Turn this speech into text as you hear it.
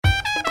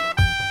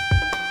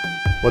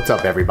What's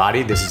up,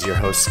 everybody? This is your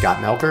host, Scott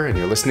Melker, and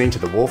you're listening to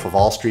the Wolf of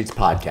All Streets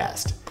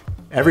podcast.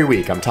 Every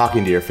week, I'm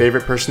talking to your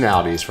favorite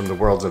personalities from the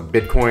worlds of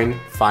Bitcoin,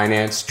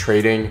 finance,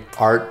 trading,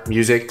 art,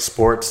 music,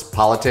 sports,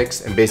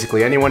 politics, and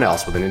basically anyone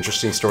else with an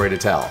interesting story to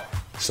tell.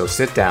 So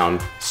sit down,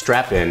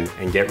 strap in,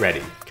 and get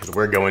ready, because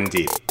we're going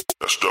deep.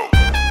 Let's go.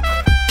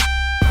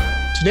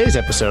 Today's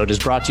episode is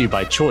brought to you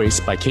by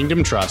Choice by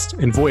Kingdom Trust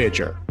and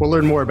Voyager. We'll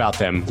learn more about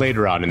them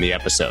later on in the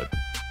episode.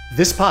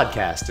 This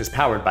podcast is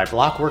powered by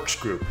Blockworks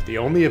Group, the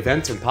only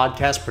events and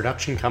podcast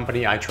production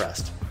company I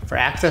trust. For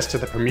access to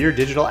the premier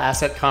digital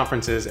asset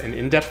conferences and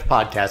in-depth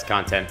podcast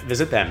content,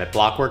 visit them at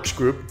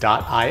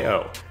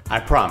blockworksgroup.io. I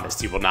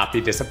promise you will not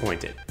be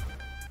disappointed.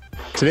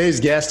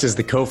 Today's guest is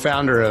the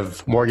co-founder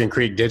of Morgan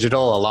Creek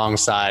Digital,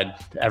 alongside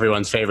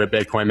everyone's favorite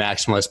Bitcoin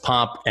maximalist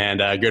Pomp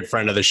and a good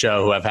friend of the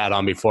show who I've had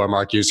on before,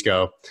 Mark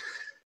Yusko.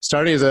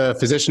 Starting as a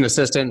physician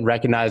assistant,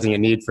 recognizing a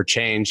need for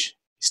change,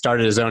 he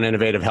started his own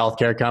innovative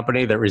healthcare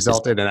company that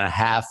resulted in a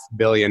 $500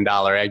 million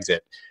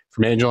exit.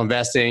 From angel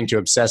investing to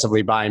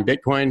obsessively buying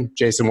Bitcoin,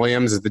 Jason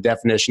Williams is the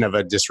definition of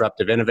a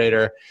disruptive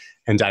innovator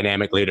and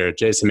dynamic leader.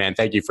 Jason, man,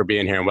 thank you for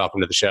being here and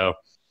welcome to the show.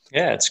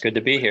 Yeah, it's good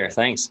to be here.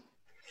 Thanks.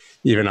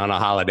 Even on a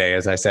holiday,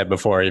 as I said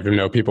before, even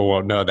though people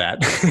won't know that.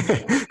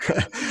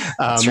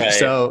 That's right.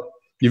 So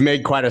you've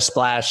made quite a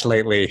splash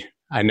lately,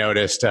 I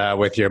noticed,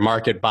 with your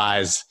market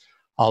buys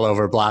all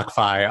over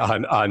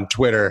BlockFi on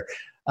Twitter.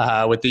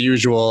 With the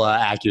usual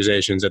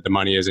accusations that the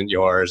money isn't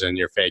yours and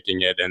you're faking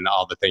it and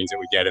all the things that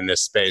we get in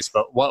this space.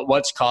 But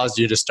what's caused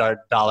you to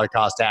start dollar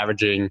cost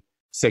averaging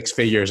six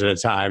figures at a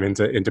time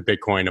into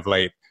Bitcoin of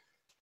late?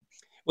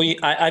 Well,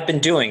 I've been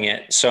doing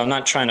it, so I'm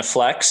not trying to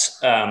flex.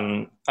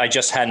 I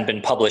just hadn't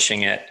been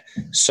publishing it.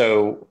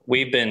 So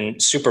we've been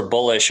super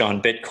bullish on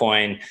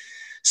Bitcoin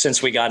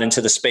since we got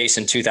into the space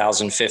in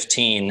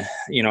 2015.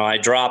 You know, I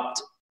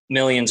dropped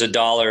millions of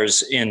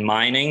dollars in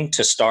mining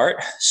to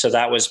start. So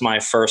that was my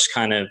first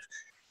kind of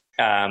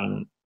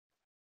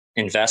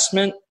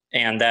investment.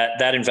 And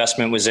that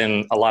investment was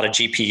in a lot of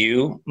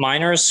GPU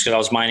miners because I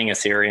was mining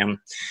Ethereum.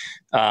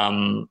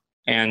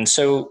 And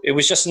so it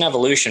was just an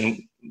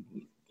evolution.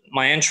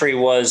 My entry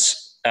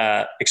was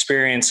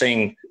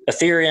experiencing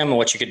Ethereum and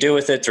what you could do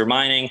with it through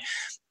mining,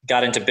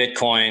 got into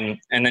Bitcoin,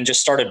 and then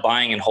just started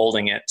buying and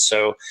holding it.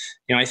 So,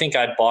 you know, I think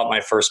I bought my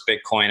first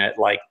Bitcoin at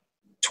like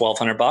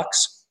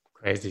 $1,200.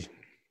 Crazy.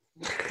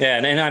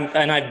 Yeah,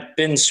 and I've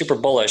been super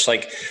bullish.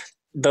 Like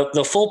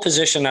the full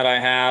position that I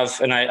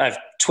have, and I've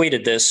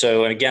tweeted this.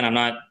 So again,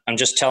 I'm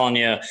just telling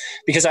you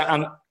because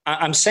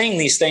I'm saying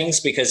these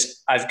things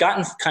because I've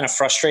gotten kind of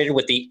frustrated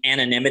with the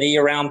anonymity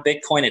around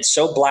Bitcoin. It's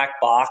so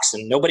black box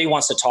and nobody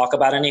wants to talk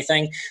about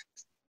anything.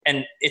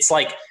 And it's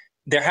like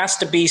there has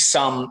to be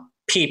some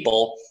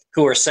people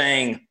who are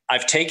saying,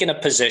 I've taken a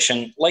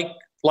position like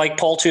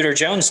Paul Tudor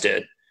Jones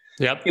did.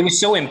 Yep. It was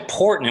so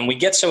important and we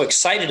get so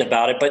excited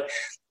about it, but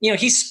you know,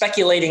 he's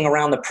speculating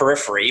around the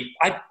periphery.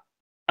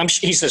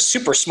 He's a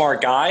super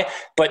smart guy,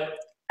 but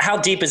how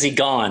deep has he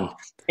gone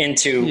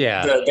into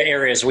the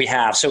areas we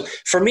have? So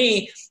for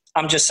me,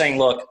 I'm just saying,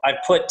 look, I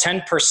put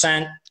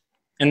 10%,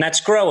 and that's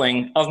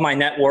growing, of my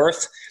net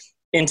worth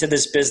into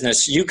this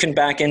business. You can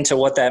back into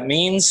what that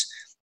means.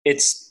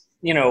 It's,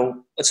 you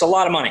know, it's a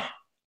lot of money.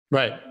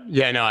 Right.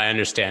 Yeah, no, I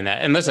understand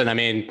that. And listen, I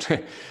mean,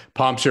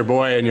 Pomp's your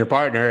boy and your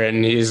partner,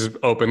 and he's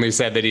openly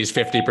said that he's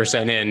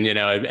 50% in, you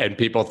know, and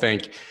people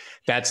think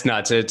that's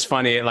nuts. It's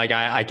funny. Like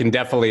I can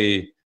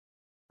definitely,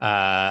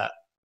 I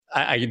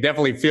can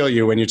definitely feel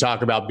you when you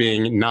talk about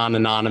being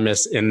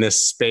non-anonymous in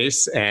this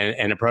space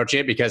and approaching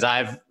it, because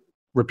I've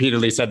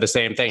repeatedly said the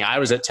same thing. I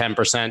was at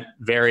 10%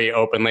 very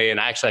openly, and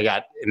actually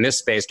got in this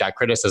space, got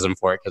criticism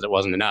for it because it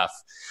wasn't enough.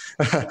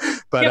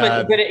 but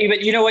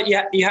you know what?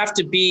 You have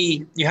to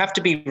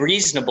be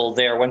reasonable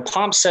there. When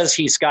Pomp says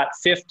he's got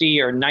 50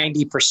 or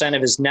 90%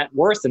 of his net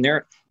worth in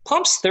there,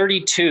 Pomp's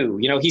 32.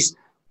 You know,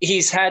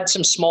 he's had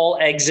some small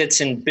exits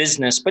in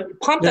business, but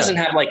Pomp doesn't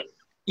have like,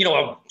 you know,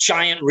 a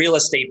giant real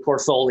estate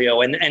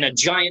portfolio and a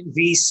giant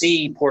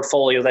VC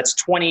portfolio that's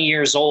 20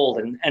 years old.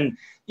 And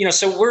you know,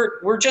 so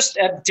we're just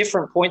at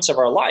different points of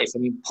our life. I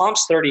mean,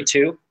 Pomp's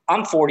 32,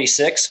 I'm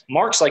 46,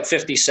 Mark's like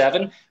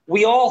 57.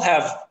 We all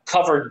have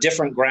covered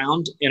different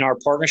ground in our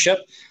partnership.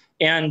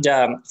 And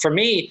for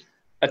me,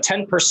 a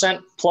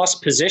 10% plus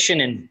position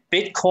in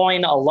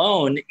Bitcoin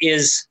alone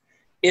is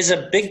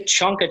a big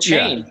chunk of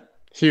change. Yeah,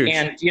 huge.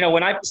 And, you know,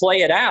 when I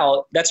play it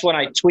out, that's when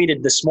I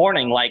tweeted this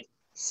morning, like,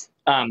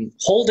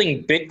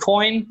 holding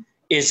Bitcoin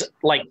is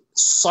like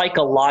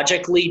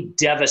psychologically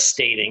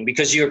devastating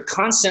because you're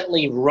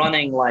constantly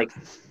running like,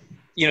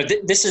 you know,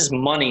 this is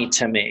money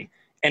to me,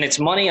 and it's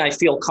money I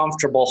feel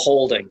comfortable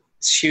holding.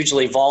 It's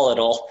hugely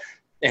volatile,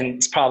 and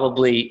it's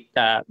probably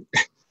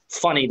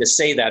funny to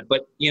say that,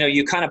 but you know,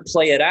 you kind of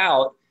play it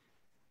out,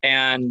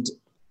 and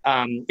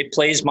it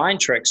plays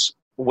mind tricks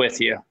with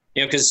you,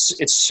 you know, because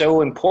it's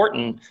so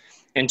important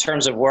in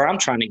terms of where I'm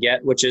trying to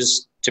get, which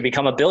is to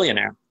become a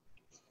billionaire.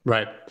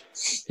 Right.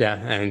 Yeah.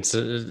 And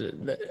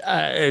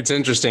it's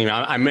interesting.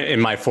 I'm in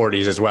my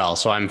 40s as well.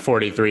 So I'm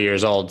 43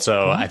 years old.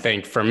 So I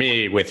think for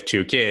me, with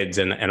two kids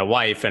and a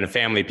wife and a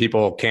family,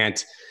 people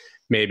can't,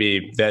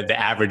 maybe the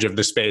average of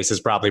the space is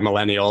probably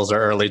millennials or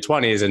early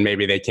 20s, and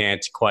maybe they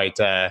can't quite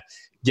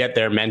get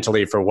there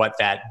mentally for what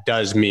that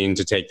does mean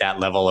to take that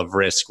level of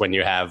risk when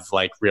you have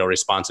like real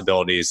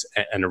responsibilities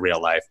and a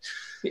real life.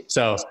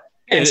 So,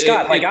 and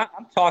Scott,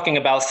 I'm talking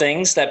about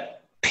things that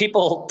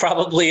people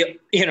probably,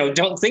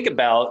 don't think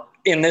about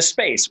in this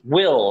space: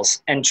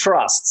 wills and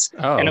trusts,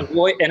 and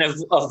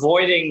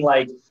avoiding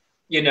a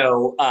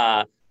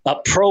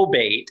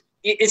probate.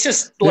 It's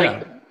just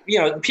like,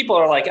 people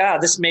are like,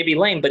 this may be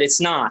lame, but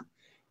it's not.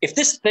 If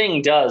this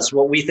thing does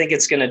what we think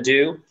it's going to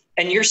do,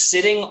 and you're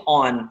sitting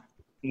on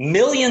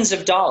millions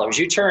of dollars,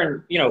 you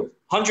turn,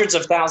 hundreds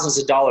of thousands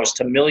of dollars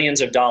to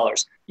millions of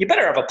dollars, you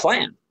better have a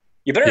plan.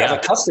 You better have a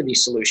custody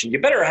solution. You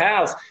better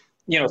have,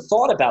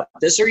 thought about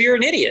this, or you're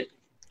an idiot.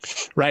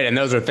 Right. And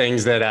those are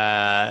things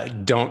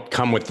that don't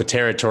come with the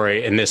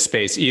territory in this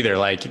space either.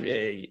 Like,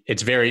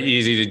 it's very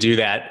easy to do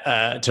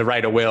that, to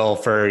write a will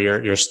for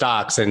your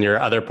stocks and your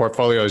other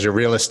portfolios, your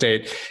real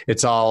estate.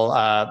 It's all,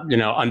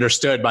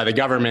 understood by the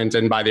government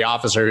and by the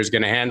officer who's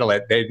going to handle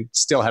it. They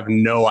still have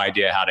no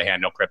idea how to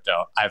handle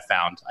crypto, I've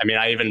found. I mean,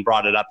 I even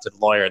brought it up to the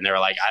lawyer and they were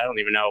like, I don't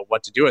even know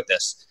what to do with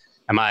this.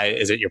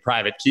 Is it your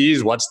private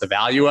keys? What's the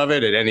value of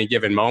it at any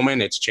given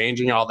moment? It's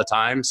changing all the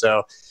time.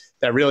 So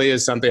that really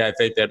is something I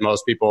think that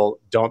most people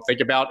don't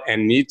think about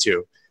and need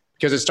to,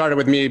 because it started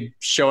with me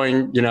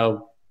showing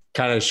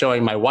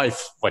my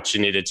wife what she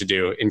needed to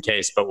do in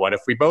case, but what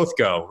if we both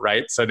go,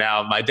 right? So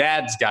now my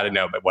dad's got to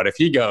know, but what if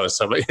he goes?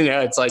 So,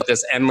 it's like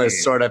this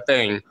endless sort of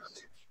thing.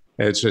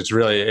 It's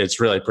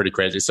really pretty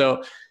crazy.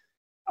 So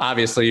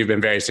obviously you've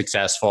been very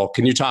successful.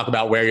 Can you talk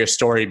about where your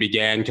story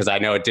began? Because I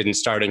know it didn't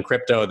start in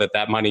crypto,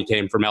 that money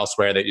came from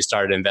elsewhere, that you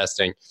started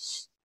investing.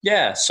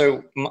 Yeah.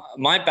 So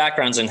my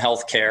background's in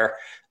healthcare.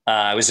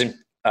 I was in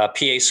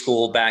PA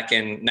school back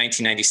in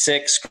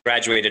 1996,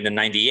 graduated in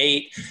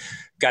 98,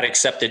 got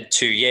accepted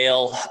to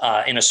Yale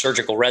in a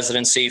surgical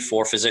residency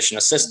for physician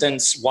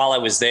assistants. While I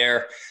was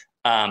there,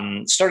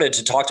 started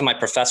to talk to my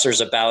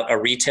professors about a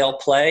retail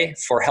play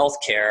for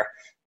healthcare.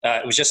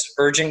 It was just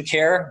urgent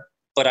care,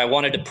 but I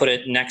wanted to put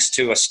it next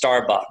to a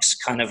Starbucks,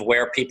 kind of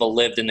where people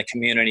lived in the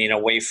community and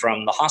away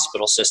from the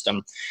hospital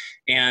system.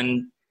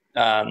 And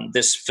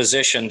this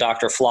physician,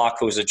 Dr. Flock,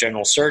 who was a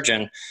general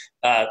surgeon,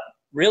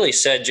 really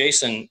said,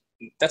 Jason,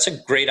 that's a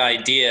great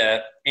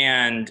idea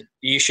and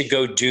you should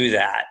go do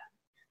that.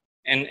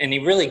 And he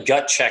really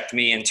gut checked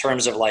me in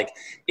terms of like,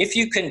 if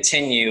you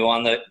continue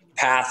on the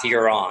path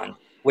you're on,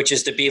 which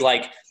is to be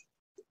like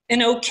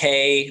an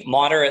okay,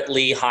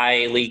 moderately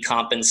highly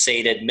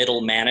compensated middle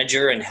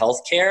manager in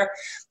healthcare,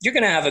 you're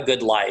going to have a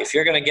good life.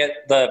 You're going to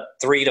get the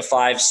 3 to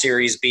 5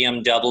 series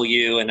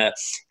BMW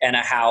and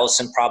a house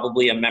and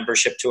probably a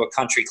membership to a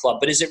country club.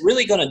 But is it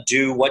really going to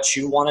do what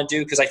you want to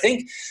do? Because I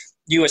think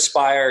you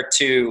aspire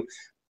to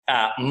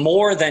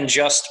more than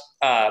just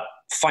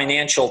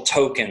financial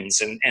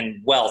tokens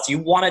and wealth. You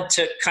wanted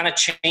to kind of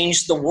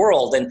change the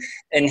world.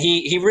 And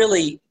he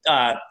really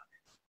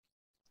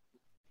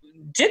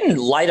didn't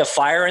light a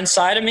fire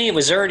inside of me. It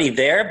was already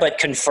there, but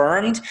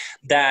confirmed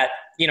that,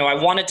 I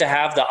wanted to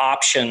have the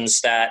options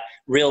that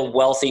real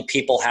wealthy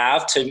people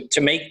have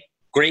to make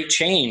great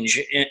change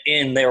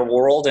in their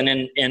world and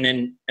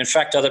in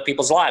affect other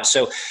people's lives.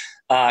 So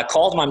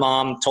called my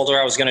mom, told her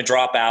I was going to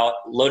drop out,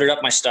 loaded up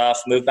my stuff,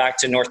 moved back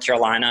to North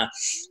Carolina,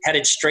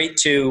 headed straight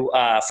to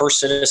First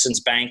Citizens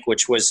Bank,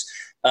 which was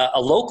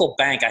a local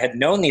bank. I had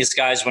known these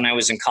guys when I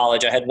was in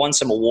college. I had won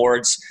some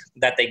awards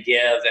that they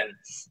give. And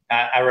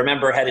I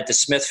remember headed to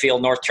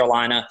Smithfield, North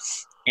Carolina,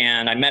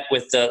 and I met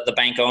with the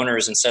bank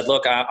owners and said,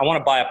 look, I want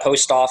to buy a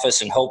post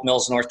office in Hope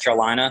Mills, North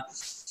Carolina,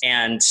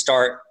 and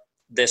start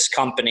this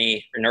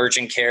company in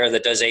urgent care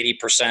that does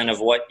 80% of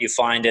what you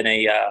find in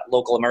a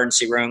local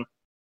emergency room.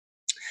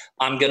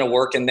 I'm going to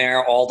work in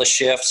there all the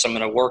shifts. I'm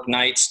going to work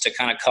nights to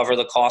kind of cover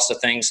the cost of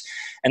things.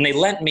 And they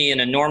lent me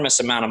an enormous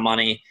amount of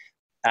money,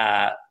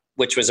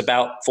 which was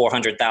about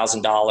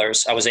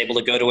 $400,000. I was able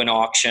to go to an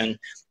auction,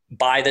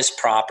 buy this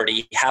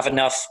property, have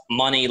enough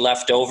money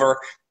left over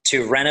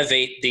to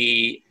renovate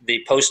the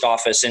post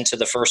office into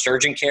the first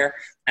urgent care.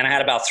 And I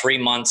had about 3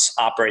 months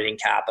operating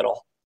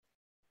capital.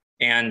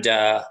 And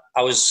I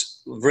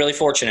was really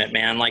fortunate,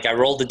 man. Like, I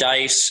rolled the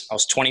dice. I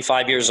was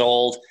 25 years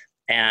old,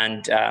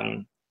 and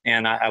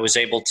I was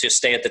able to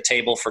stay at the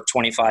table for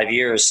 25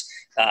 years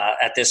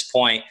at this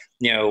point,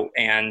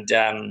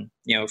 FastMed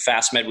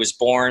was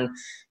born.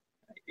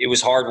 It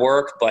was hard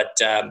work, but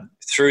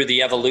through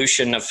the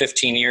evolution of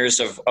 15 years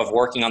of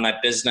working on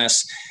that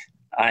business,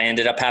 I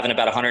ended up having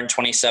about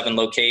 127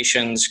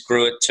 locations,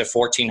 grew it to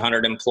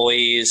 1,400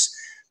 employees,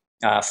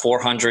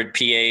 400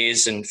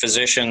 PAs and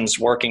physicians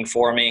working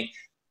for me.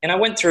 And I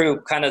went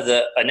through kind of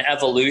an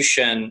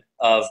evolution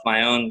of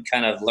my own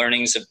kind of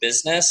learnings of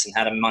business and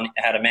how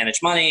to manage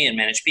money and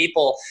manage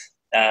people.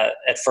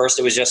 At first,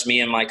 it was just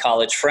me and my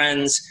college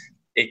friends.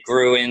 It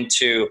grew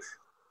into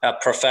a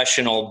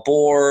professional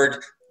board,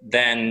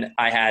 then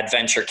I had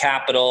venture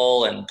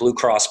capital and Blue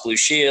Cross Blue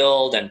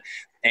Shield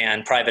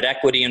and private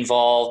equity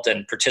involved,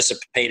 and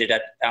participated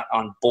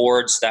on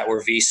boards that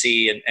were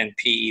VC and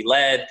PE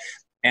led,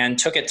 and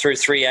took it through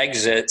 3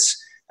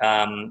 exits.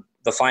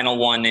 The final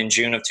one in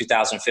June of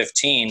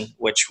 2015,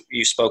 which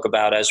you spoke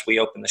about as we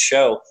opened the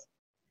show.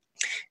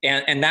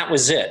 And that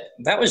was it.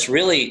 That was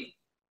really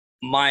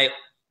my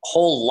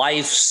whole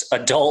life's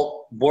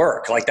adult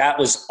work. Like, that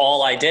was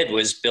all I did,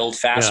 was build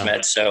FastMed.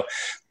 Yeah. So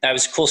that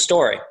was a cool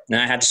story. And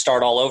I had to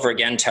start all over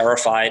again,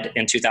 terrified,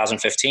 in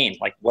 2015.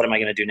 Like, what am I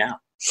going to do now?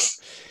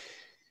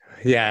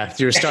 Yeah,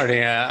 you're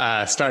starting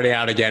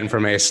out again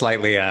from a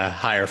slightly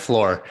higher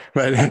floor.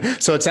 But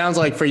so it sounds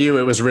like for you,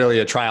 it was really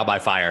a trial by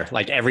fire.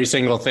 Like, every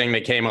single thing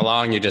that came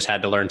along, you just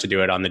had to learn to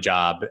do it on the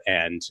job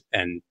and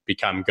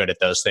become good at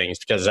those things,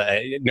 because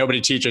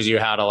nobody teaches you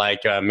how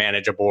to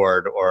manage a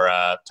board or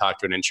talk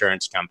to an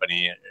insurance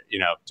company,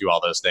 do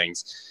all those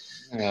things.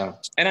 Yeah,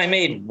 and I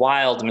made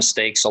wild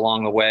mistakes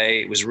along the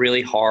way. It was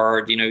really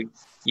hard.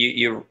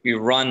 You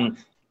run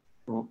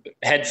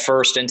head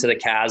first into the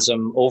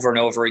chasm over and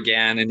over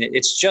again. And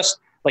it's just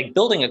like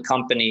building a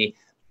company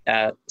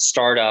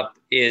startup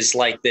is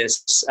like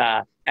this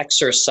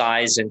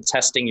exercise in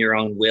testing your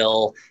own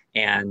will.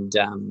 And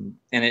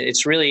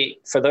it's really,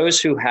 for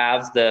those who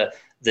have the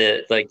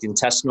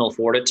intestinal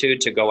fortitude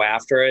to go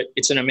after it,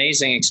 it's an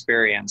amazing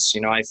experience.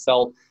 I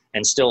felt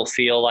and still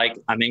feel like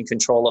I'm in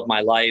control of my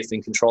life,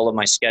 in control of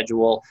my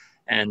schedule.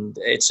 And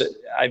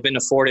I've been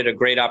afforded a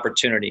great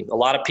opportunity. A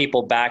lot of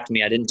people backed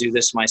me. I didn't do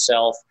this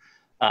myself.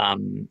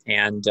 I'm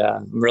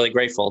really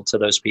grateful to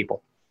those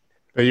people.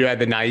 But you had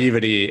the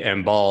naivety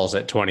and balls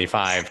at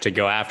 25 to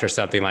go after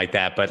something like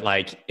that. But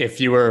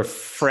if you were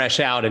fresh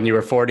out and you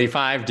were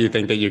 45, do you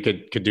think that you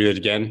could do it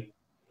again?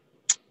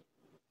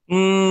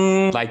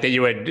 Like that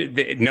you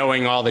would,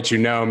 knowing all that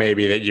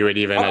maybe that you would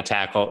even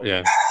tackle?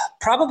 Yeah.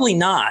 Probably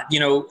not.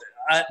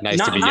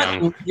 Nice to be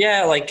young.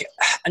 Yeah.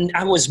 And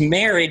I was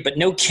married, but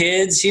no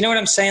kids. You know what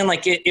I'm saying?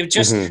 Like it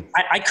just,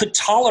 I could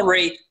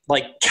tolerate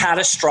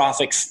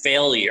catastrophic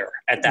failure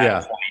at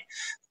that point.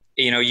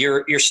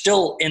 You're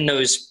still in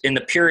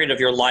the period of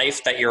your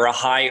life that you're a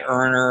high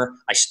earner.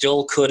 I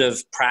still could have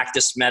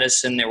practiced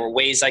medicine. There were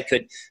ways I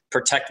could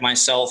protect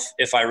myself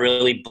if I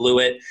really blew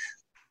it.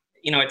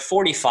 At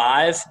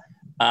 45,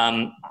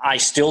 I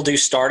still do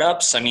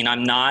startups. I mean,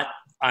 I'm not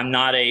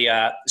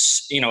a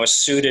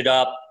suited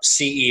up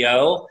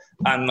CEO.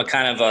 I'm a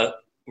kind of a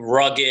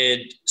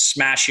rugged,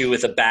 smash you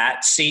with a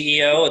bat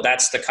CEO.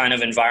 That's the kind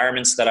of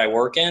environments that I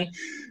work in.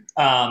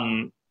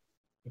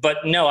 But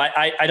no,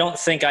 I don't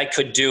think I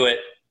could do it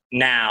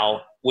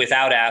now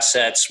without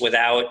assets,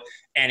 without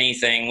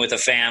anything, with a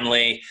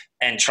family,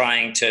 and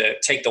trying to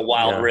take the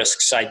wild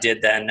risks I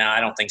did then. No, I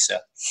don't think so.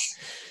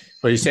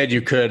 Well, you said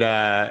you could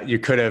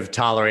have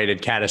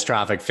tolerated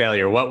catastrophic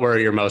failure. What were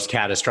your most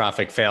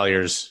catastrophic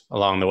failures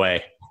along the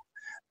way?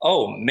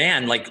 Oh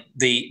man, like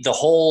the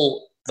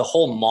whole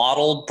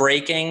model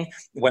breaking.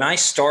 When I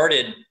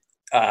started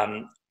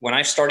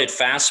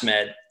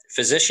FastMed,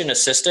 physician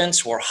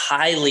assistants were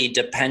highly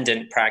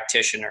dependent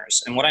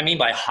practitioners. And what I mean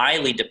by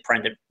highly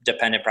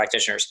dependent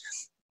practitioners,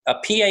 a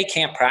PA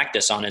can't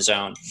practice on his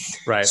own.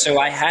 Right. So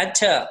I had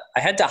to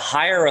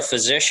hire a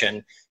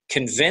physician,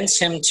 convince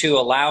him to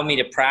allow me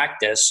to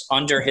practice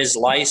under his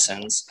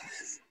license.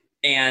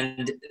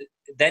 And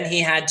then he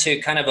had to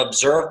kind of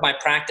observe my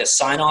practice,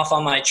 sign off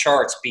on my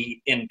charts,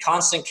 be in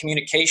constant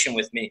communication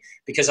with me,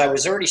 because I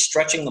was already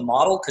stretching the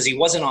model because he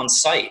wasn't on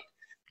site.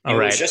 It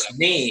was just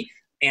me.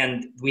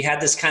 And we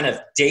had this kind of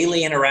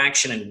daily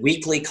interaction and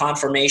weekly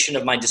confirmation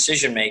of my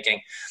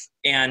decision-making.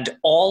 And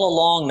all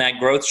along that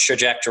growth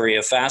trajectory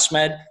of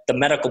FastMed, the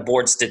medical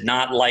boards did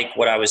not like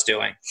what I was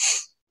doing.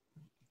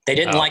 They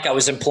didn't like I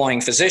was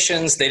employing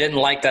physicians. They didn't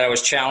like that I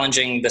was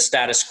challenging the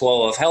status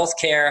quo of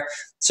healthcare.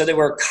 So they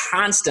were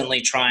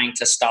constantly trying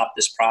to stop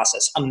this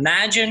process.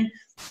 Imagine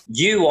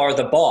you are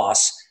the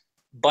boss,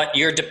 but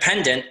you're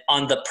dependent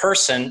on the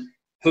person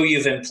who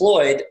you've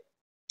employed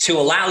to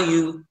allow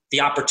you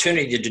the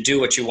opportunity to do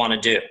what you want to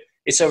do.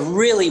 It's a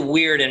really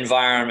weird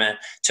environment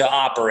to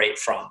operate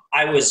from.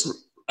 I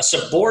was a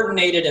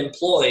subordinated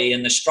employee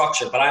in the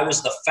structure, but I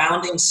was the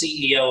founding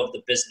CEO of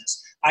the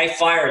business. I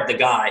fired the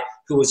guy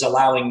who was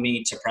allowing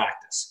me to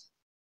practice.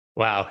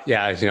 Wow.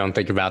 Yeah, you don't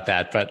think about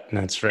that, but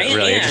that's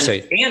really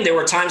interesting. And there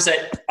were times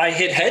that I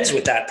hit heads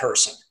with that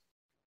person.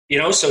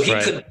 So he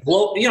could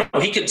blow,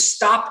 he could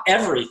stop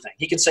everything.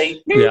 He could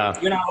say, you're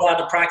not allowed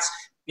to practice,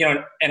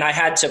 and I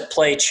had to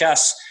play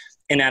chess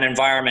in that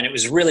environment. It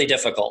was really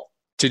difficult.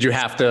 Did you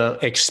have to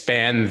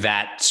expand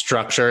that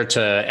structure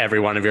to every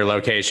one of your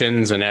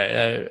locations? And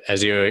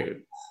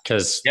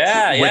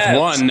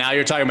one, now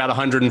you're talking about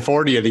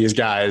 140 of these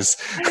guys.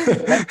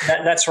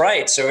 That's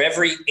right. So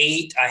every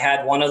 8, I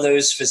had one of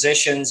those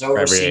physicians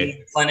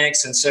overseeing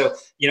clinics. And so,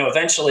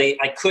 eventually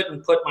I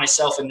couldn't put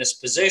myself in this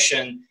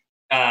position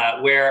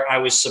where I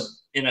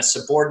was in a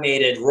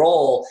subordinated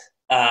role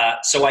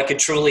so I could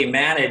truly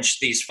manage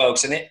these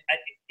folks. And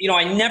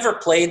I never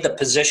played the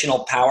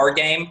positional power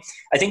game.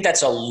 I think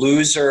that's a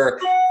loser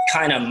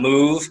kind of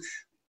move.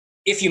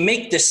 if you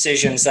make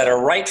decisions that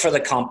are right for the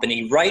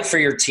company, right for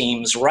your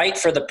teams, right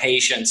for the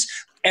patients,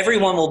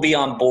 everyone will be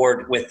on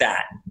board with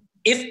that.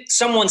 If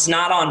someone's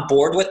not on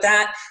board with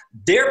that,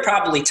 they're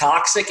probably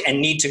toxic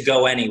and need to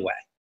go anyway.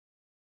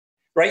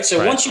 Right?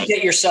 So once you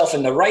get yourself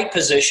in the right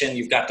position,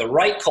 you've got the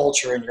right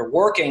culture, and you're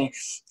working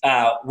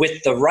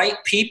with the right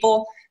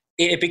people,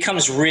 it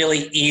becomes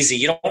really easy.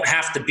 You don't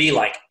have to be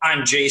like,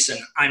 I'm Jason,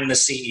 I'm the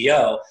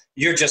CEO.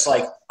 You're just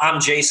like, I'm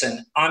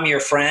Jason, I'm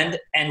your friend,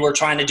 and we're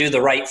trying to do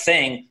the right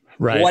thing.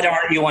 Right. What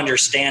are you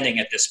understanding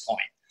at this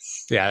point?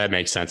 Yeah, that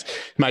makes sense.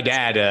 My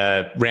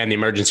dad ran the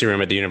emergency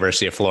room at the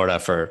University of Florida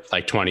for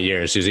like 20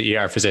 years. He was an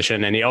ER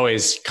physician, and he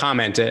always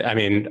commented, I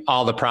mean,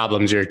 all the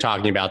problems you're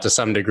talking about to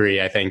some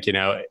degree, I think,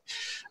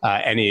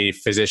 any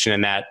physician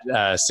in that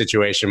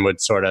situation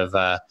would sort of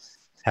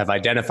have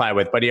identified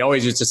with. But he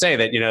always used to say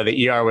that,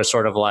 the ER was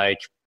sort of like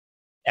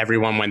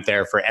everyone went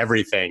there for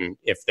everything.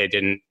 If they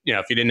didn't,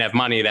 if you didn't have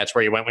money, that's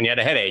where you went when you had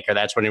a headache, or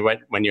that's when you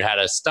went when you had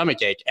a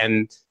stomach ache.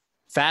 And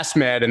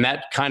FastMed and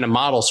that kind of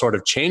model sort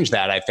of changed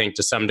that, I think,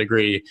 to some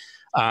degree.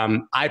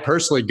 I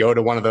personally go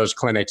to one of those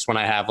clinics when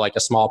I have like a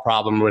small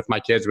problem with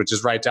my kids, which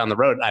is right down the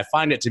road. I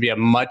find it to be a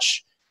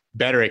much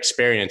better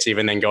experience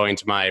even than going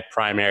to my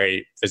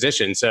primary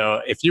physician.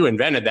 So if you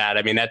invented that,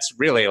 I mean, that's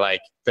really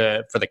like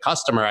for the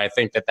customer, I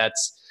think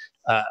that's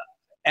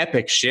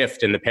epic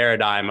shift in the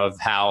paradigm of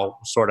how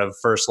sort of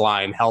first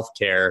line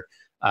healthcare,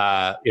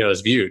 is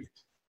viewed.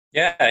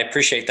 Yeah, I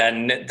appreciate that.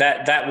 And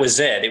that was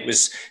it. It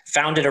was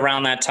founded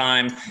around that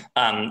time.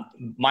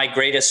 My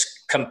greatest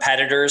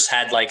competitors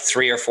had like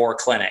 3 or 4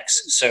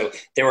 clinics. So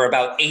there were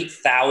about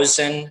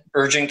 8,000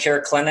 urgent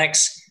care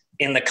clinics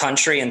in the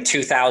country in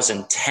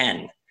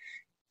 2010.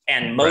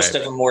 And most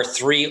of them were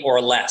 3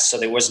 or less. So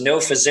there was no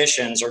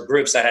physicians or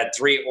groups that had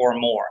 3 or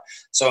more.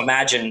 So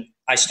imagine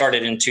I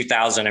started in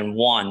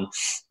 2001,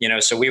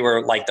 so we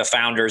were like the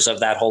founders of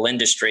that whole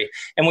industry.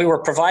 And we were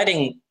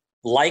providing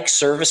like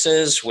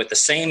services with the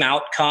same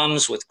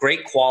outcomes, with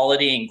great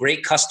quality and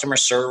great customer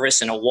service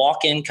in a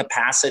walk-in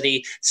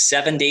capacity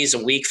 7 days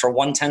a week for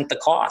 1/10 the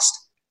cost.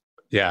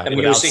 Yeah,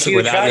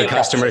 without the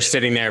customers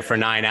sitting there for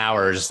 9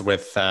 hours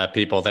with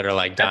people that are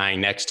like dying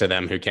next to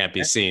them who can't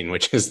be seen,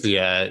 which is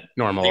the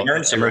normal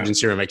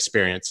emergency room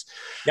experience.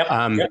 Yep.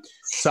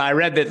 So I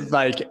read that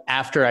like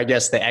after, I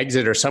guess, the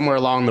exit or somewhere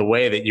along the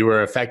way that you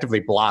were effectively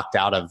blocked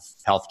out of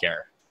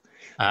healthcare.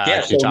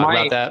 Can you talk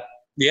about that?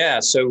 Yeah.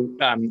 So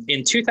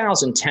in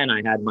 2010,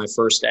 I had my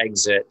first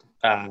exit,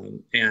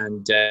 and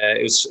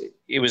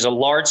it was a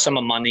large sum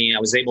of money. I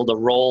was able to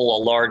roll a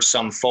large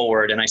sum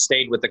forward, and I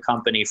stayed with the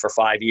company for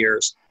 5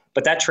 years.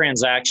 But that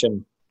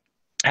transaction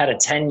had a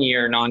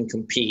 10-year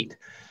non-compete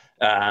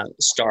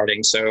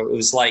starting. So it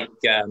was like,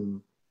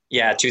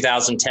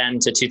 2010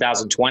 to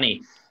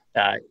 2020.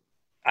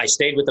 I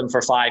stayed with them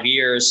for 5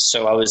 years,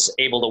 so I was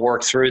able to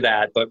work through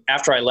that. But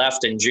after I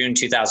left in June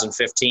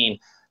 2015,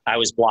 I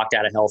was blocked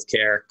out of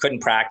healthcare, couldn't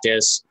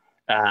practice,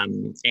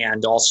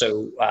 and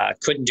also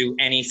couldn't do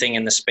anything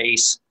in the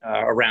space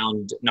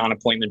around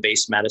non-appointment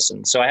based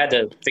medicine. So I had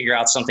to figure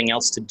out something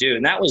else to do.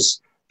 And that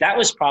was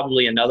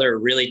probably another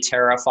really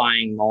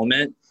terrifying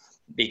moment,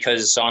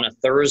 because on a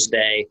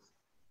Thursday,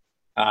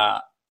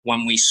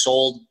 when we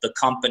sold the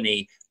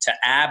company to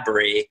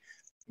Abry,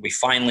 we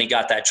finally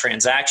got that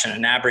transaction,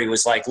 and Abry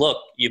was like, look,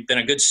 you've been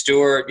a good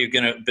steward. You've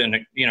been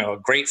a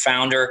great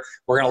founder.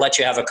 We're going to let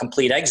you have a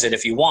complete exit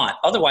if you want.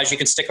 Otherwise, you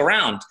can stick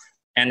around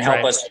and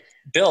help us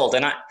build.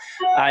 And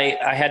I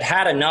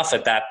had enough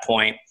at that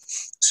point.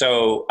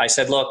 So I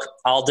said, look,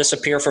 I'll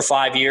disappear for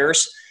 5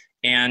 years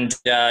and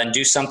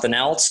do something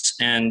else.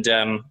 And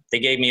they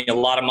gave me a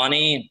lot of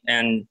money,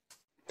 and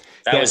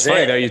that was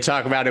funny, it. Though you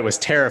talk about it was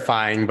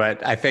terrifying,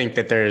 but I think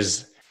that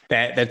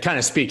that kind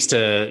of speaks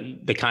to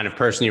the kind of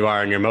person you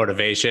are and your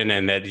motivation,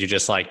 and that you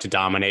just like to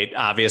dominate,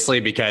 obviously,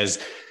 because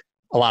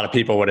a lot of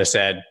people would have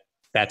said,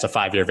 that's a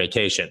 5-year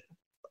vacation.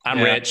 I'm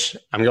rich.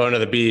 I'm going to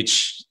the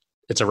beach.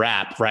 It's a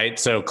wrap, right?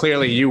 So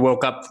clearly you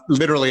woke up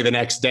literally the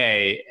next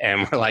day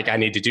and were like, I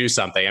need to do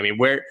something. I mean,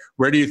 where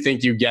do you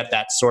think you get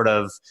that sort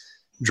of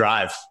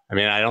drive? I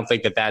mean, I don't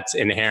think that that's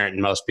inherent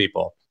in most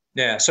people.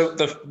 Yeah. So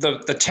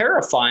the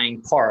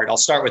terrifying part, I'll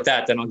start with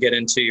that, then I'll get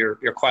into your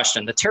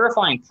question. The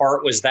terrifying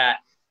part was that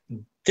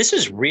this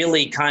is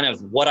really kind of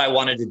what I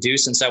wanted to do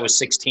since I was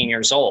 16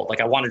 years old.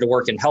 Like, I wanted to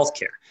work in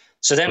healthcare.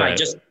 So then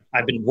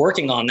I've been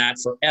working on that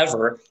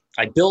forever.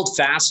 I built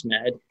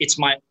FastMed. It's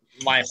my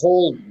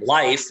whole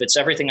life. It's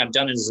everything I've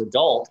done as an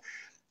adult.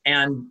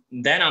 And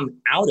then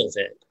I'm out of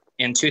it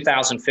in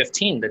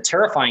 2015. The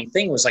terrifying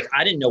thing was, like,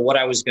 I didn't know what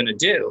I was going to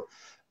do.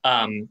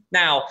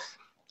 Now,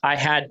 I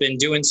had been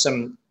doing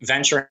some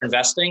venture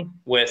investing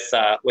with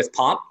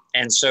Pomp.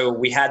 And so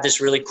we had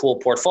this really cool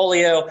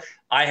portfolio.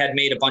 I had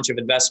made a bunch of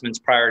investments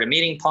prior to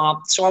meeting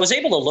Pomp. So I was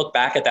able to look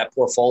back at that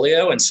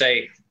portfolio and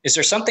say, is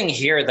there something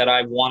here that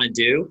I want to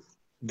do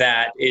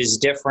that is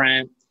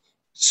different?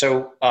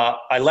 So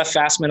I left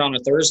FastMed on a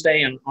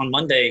Thursday, and on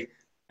Monday,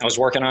 I was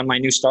working on my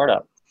new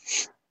startup.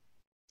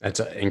 That's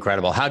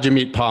incredible. How'd you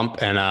meet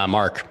Pomp and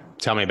Mark?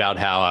 Tell me about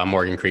how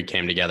Morgan Creek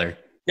came together.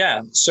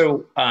 Yeah.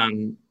 So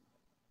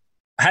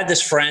I had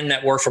this friend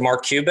that worked for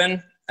Mark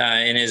Cuban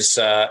in his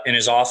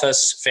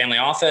office, family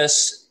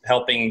office,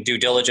 helping due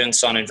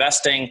diligence on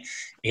investing.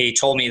 He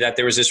told me that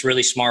there was this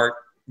really smart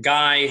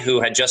guy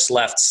who had just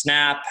left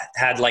Snap,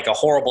 had like a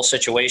horrible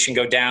situation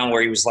go down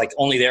where he was like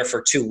only there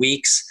for 2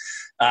 weeks.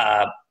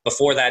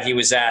 Before that, he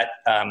was at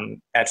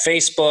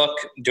Facebook,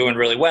 doing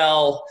really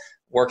well,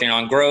 working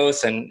on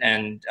growth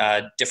and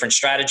different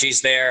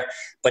strategies there.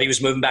 But he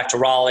was moving back to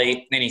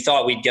Raleigh, and he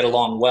thought we'd get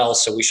along well,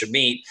 so we should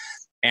meet.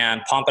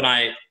 And Pomp and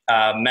I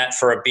met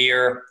for a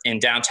beer in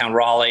downtown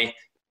Raleigh.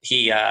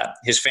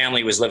 His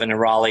family was living in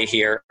Raleigh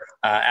here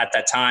at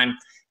that time.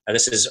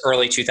 This is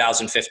early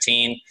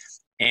 2015.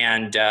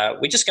 And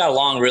we just got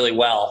along really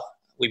well.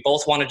 We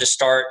both wanted to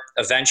start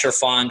a venture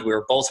fund. We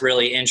were both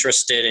really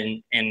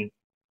interested in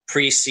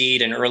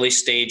pre-seed and early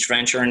stage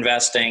venture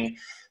investing.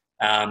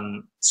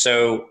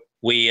 So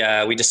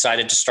we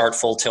decided to start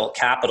Full Tilt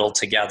Capital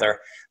together.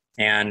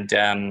 And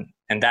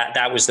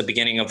that was the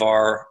beginning of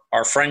our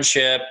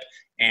friendship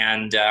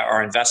and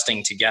our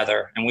investing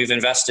together. And we've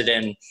invested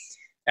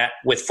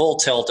with Full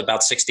Tilt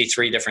about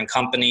 63 different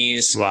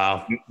companies.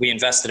 Wow. We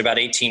invested about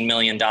 $18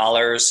 million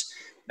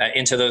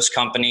into those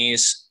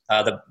companies.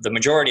 The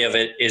majority of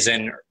it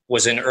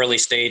was in early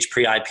stage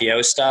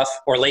pre-IPO stuff,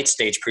 or late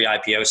stage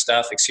pre-IPO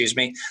stuff, excuse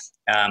me.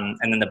 And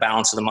then the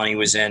balance of the money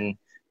was in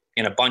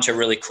a bunch of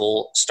really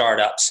cool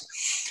startups.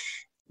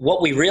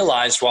 What we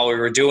realized while we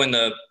were doing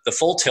the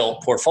Full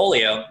Tilt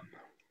portfolio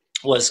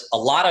was a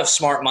lot of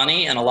smart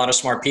money and a lot of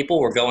smart people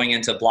were going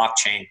into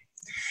blockchain.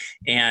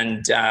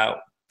 And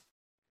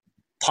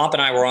Pomp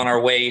and I were on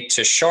our way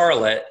to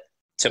Charlotte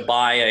to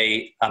buy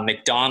a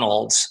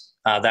McDonald's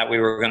that we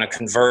were going to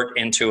convert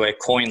into a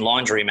coin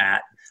laundromat.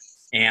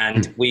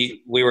 And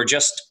we were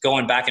just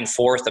going back and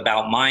forth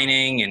about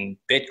mining and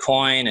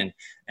Bitcoin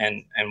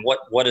and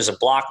what is a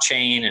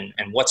blockchain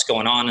and what's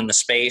going on in the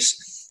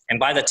space. And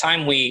by the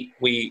time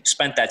we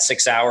spent that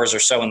 6 hours or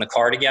so in the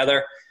car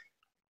together,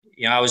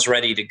 I was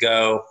ready to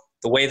go.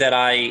 The way that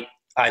I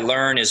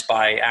learn is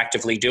by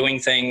actively doing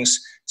things.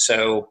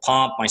 So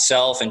Pomp,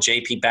 myself, and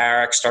JP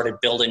Barrick started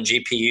building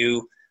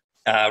GPU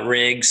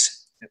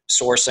rigs,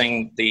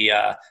 sourcing the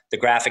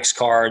graphics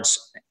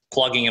cards,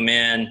 plugging them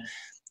in,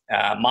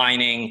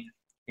 mining,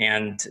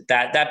 and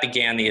that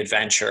began the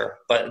adventure.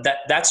 But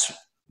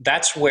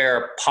that's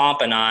where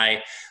Pomp and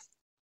I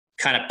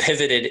kind of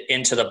pivoted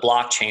into the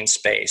blockchain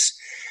space.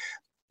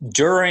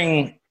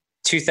 During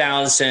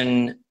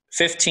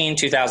 2015,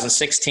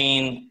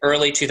 2016,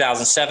 early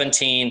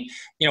 2017,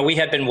 we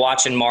had been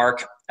watching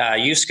Mark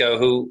Yusko,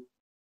 who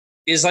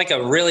is like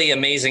a really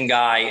amazing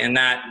guy in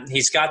that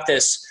he's got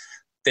this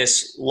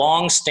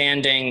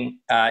long-standing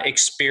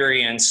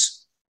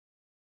experience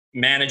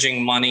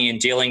managing money and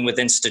dealing with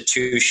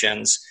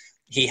institutions.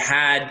 He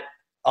had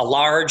a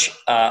large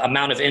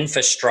amount of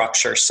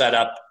infrastructure set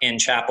up in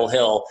Chapel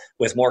Hill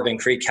with Morgan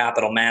Creek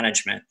Capital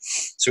Management.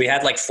 So we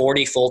had like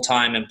 40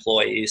 full-time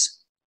employees.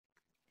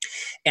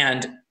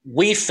 And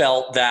we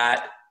felt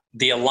that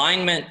the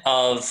alignment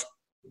of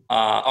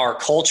our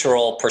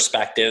cultural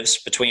perspectives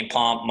between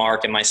Pomp,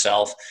 Mark, and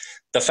myself,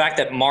 the fact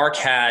that Mark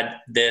had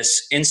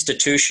this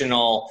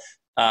institutional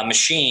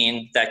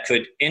machine that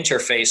could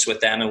interface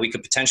with them and we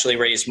could potentially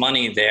raise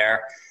money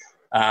there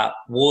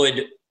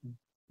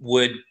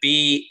would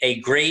be a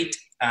great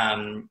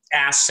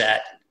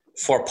asset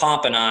for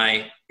Pomp and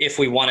I if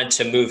we wanted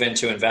to move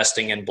into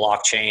investing in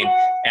blockchain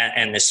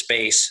and this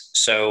space.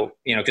 So,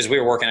 because we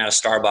were working out of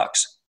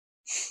Starbucks.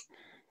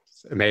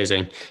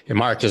 Amazing. And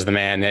Mark is the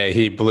man.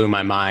 He blew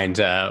my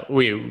mind.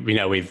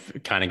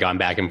 We've kind of gone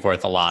back and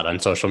forth a lot on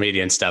social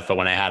media and stuff, but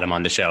when I had him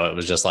on the show, it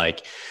was just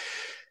like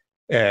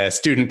a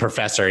student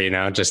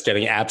professor, just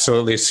getting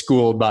absolutely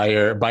schooled by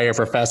your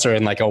professor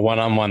in like a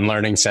one-on-one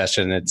learning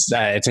session.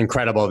 It's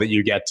incredible that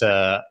you get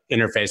to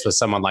interface with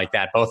someone like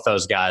that, both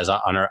those guys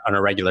on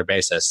a regular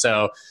basis.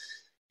 So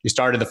you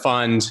started the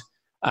fund.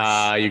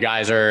 You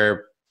guys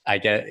are,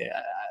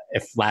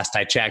 if last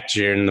I checked,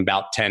 you're in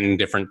about 10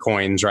 different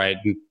coins, right?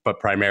 But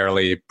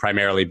primarily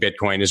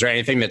Bitcoin. Is there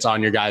anything that's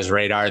on your guys'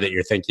 radar that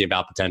you're thinking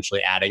about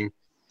potentially adding?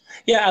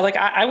 Yeah,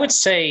 I would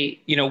say,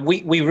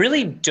 we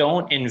really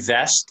don't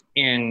invest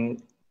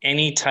in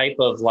any type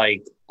of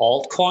like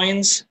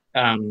altcoins.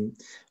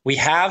 We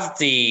have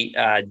the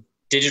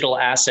digital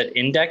asset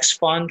index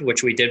fund,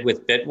 which we did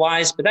with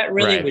Bitwise, but that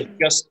really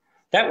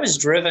was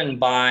driven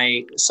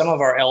by some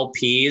of our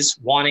LPs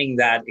wanting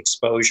that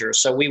exposure.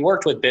 So we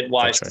worked with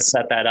Bitwise to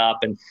set that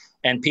up,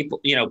 and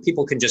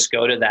people can just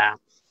go to that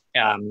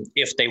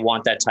if they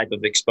want that type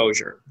of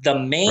exposure. The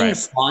main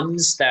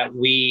funds that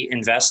we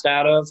invest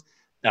out of,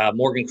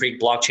 Morgan Creek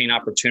Blockchain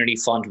Opportunity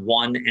Fund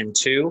 1 and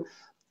 2,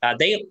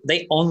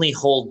 they only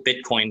hold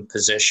Bitcoin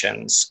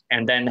positions,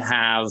 and then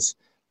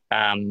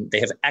they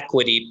have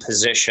equity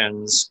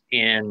positions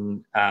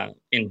in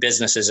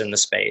businesses in the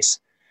space.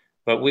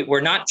 But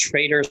we're not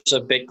traders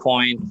of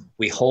Bitcoin.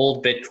 We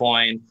hold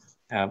Bitcoin.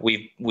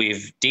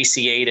 We've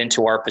DCA'd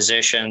into our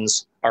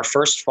positions. Our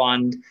first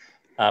fund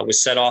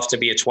was set off to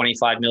be a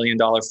 $25 million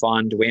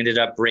fund. We ended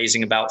up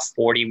raising about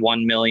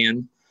 $41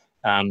 million.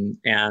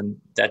 And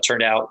that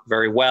turned out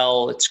very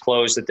well. It's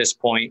closed at this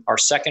point. Our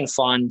second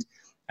fund,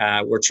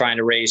 we're trying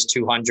to raise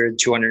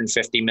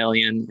 250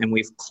 million, and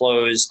we've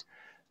closed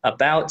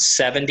about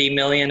 70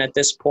 million at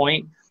this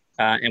point,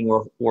 and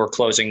we're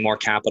closing more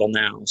capital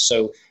now.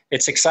 So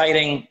it's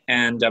exciting,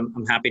 and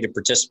I'm happy to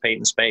participate in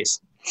the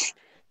space.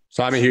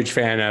 So I'm a huge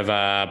fan of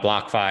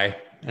BlockFi.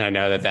 I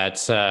know that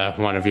that's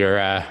one of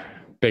your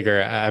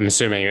bigger. I'm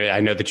assuming, I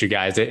know that you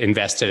guys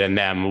invested in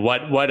them.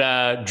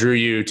 What drew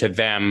you to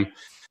them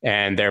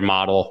and their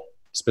model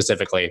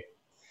specifically?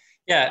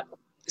 Yeah.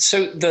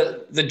 So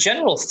the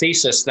general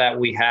thesis that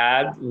we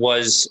had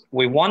was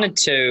we wanted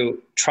to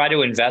try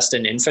to invest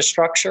in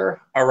infrastructure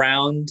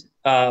around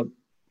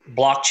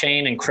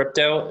blockchain and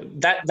crypto.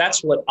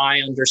 That's what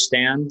I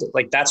understand.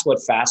 Like, that's what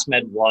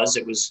FastMed was.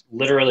 It was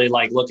literally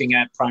like looking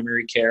at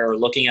primary care or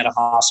looking at a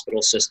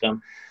hospital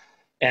system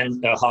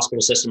and a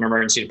hospital system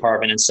emergency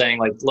department and saying,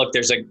 like, look,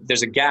 there's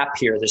a gap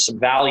here. There's some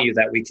value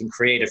that we can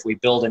create if we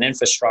build an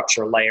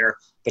infrastructure layer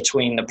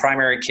between the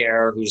primary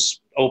care, who's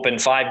open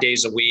 5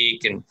 days a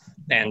week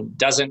and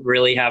doesn't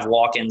really have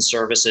walk-in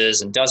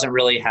services and doesn't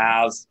really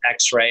have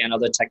X-ray and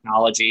other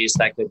technologies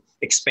that could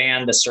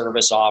expand the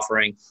service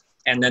offering.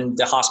 And then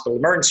the hospital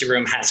emergency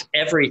room has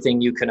everything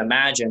you can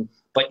imagine,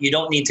 but you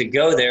don't need to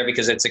go there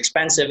because it's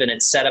expensive and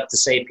it's set up to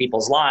save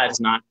people's lives,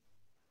 not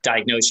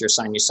diagnose your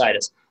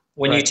sinusitis.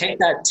 When you take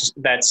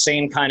that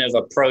same kind of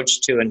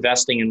approach to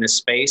investing in this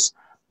space,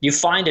 you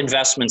find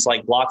investments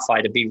like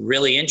BlockFi to be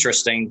really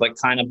interesting, but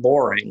kind of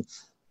boring.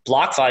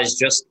 BlockFi is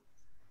just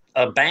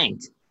a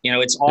bank.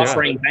 It's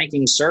offering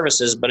banking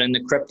services, but in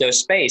the crypto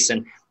space.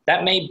 And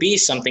that may be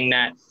something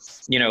that,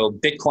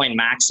 Bitcoin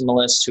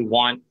maximalists who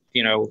want,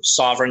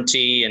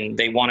 sovereignty and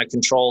they want to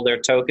control their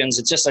tokens,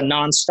 it's just a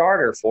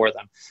non-starter for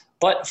them.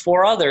 But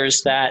for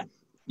others that,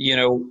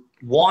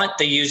 want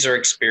the user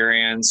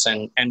experience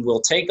and will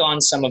take on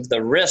some of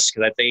the risk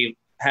that they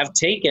have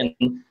taken,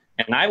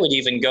 and I would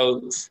even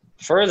go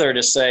further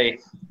to say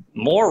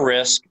more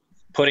risk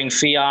putting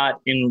fiat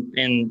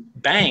in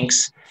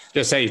banks.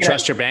 Just say you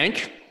trust your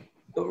bank?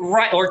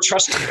 Right, or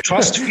trust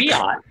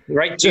fiat,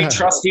 right? Do you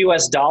trust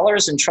US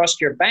dollars and trust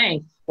your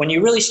bank? When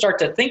you really start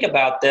to think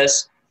about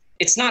this,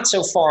 it's not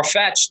so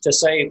far-fetched to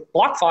say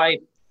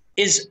BlockFi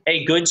is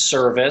a good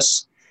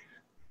service.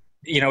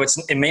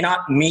 It may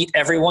not meet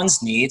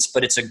everyone's needs,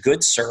 but it's a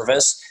good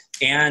service.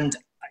 And,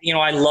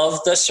 I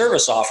love the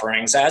service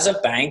offerings. As a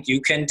bank,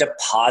 you can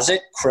deposit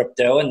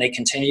crypto and they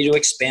continue to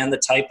expand the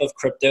type of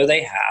crypto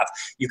they have.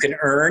 You can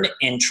earn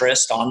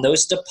interest on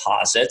those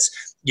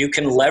deposits. You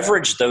can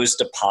leverage those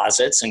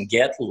deposits and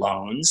get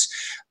loans.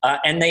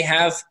 And they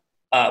have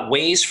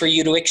ways for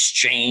you to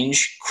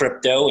exchange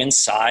crypto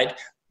inside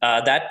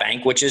that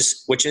bank, which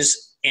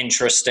is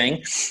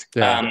interesting.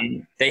 Yeah.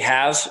 They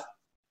have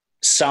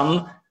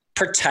some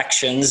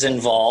protections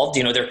involved.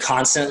 They're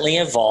constantly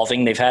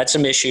evolving. They've had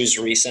some issues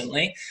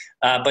recently,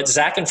 but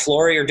Zach and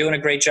Flory are doing a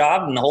great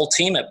job, and the whole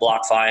team at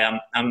BlockFi.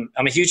 I'm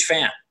a huge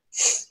fan.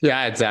 Yeah,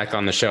 I had Zach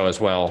on the show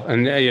as well,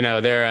 and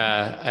they're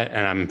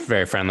and I'm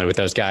very friendly with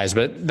those guys.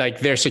 But like,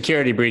 their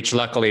security breach,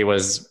 luckily,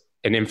 was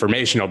an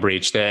informational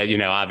breach. That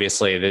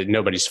obviously that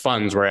nobody's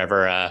funds were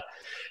ever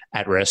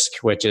at risk,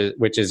 which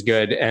is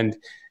good. And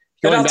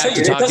but I'll tell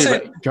you,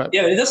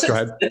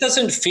 it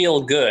doesn't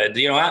feel good.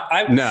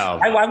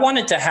 I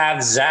wanted to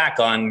have Zach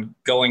on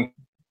going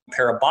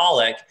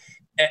parabolic,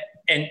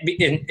 and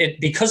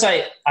because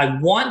I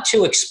want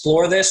to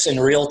explore this in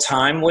real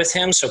time with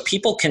him, so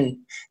people can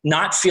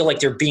not feel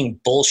like they're being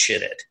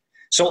bullshitted.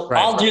 So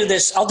right. I'll do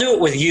this. I'll do it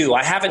with you.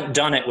 I haven't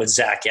done it with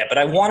Zach yet, but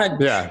I wanted,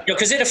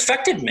 because it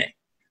affected me.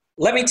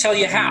 Let me tell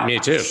you how. Me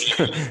too.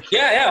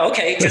 Yeah,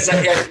 okay. Because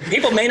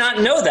people may not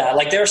know that.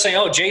 Like, they're saying,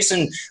 oh,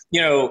 Jason,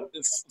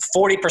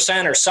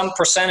 40% or some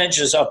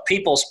percentages of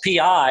people's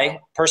PI,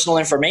 personal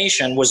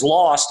information, was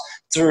lost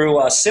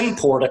through a SIM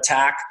port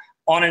attack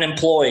on an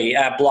employee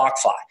at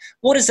BlockFi.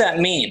 What does that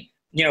mean?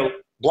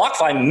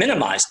 BlockFi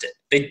minimized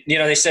it.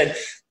 They said,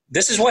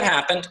 this is what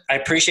happened. I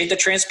appreciate the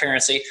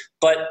transparency,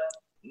 but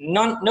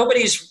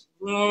nobody's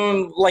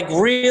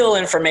real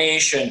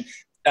information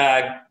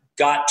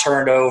got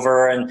turned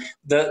over, and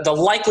the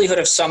likelihood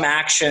of some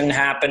action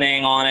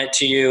happening on it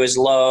to you is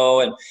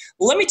low. And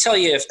let me tell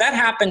you, if that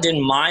happened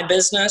in my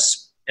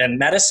business and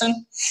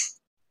medicine,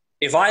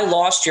 if I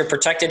lost your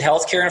protected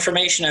healthcare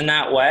information in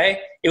that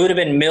way, it would have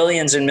been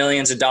millions and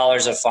millions of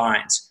dollars of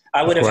fines.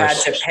 I would have had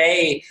to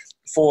pay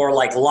for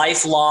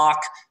LifeLock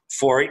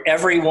for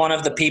every one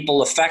of the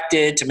people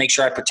affected to make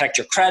sure I protect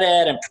your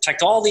credit and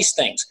protect all these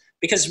things.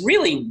 Because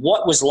really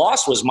what was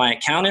lost was my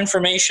account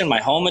information, my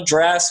home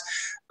address,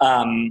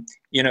 a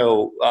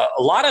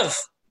lot of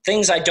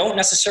things I don't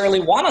necessarily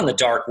want on the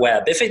dark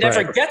web if it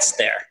ever gets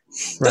there.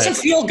 It doesn't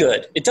feel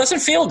good. It doesn't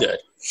feel good.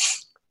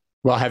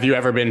 Well, have you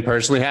ever been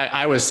personally hacked?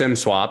 I was SIM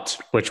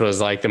swapped, which was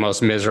like the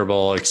most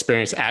miserable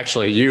experience.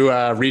 Actually, you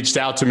reached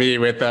out to me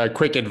with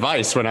quick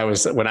advice when I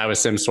was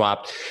SIM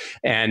swapped,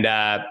 and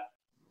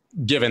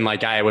given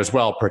I was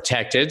well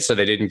protected, so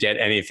they didn't get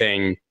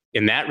anything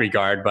in that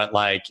regard. But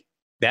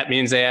that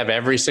means they have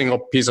every single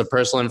piece of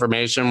personal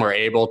information. We're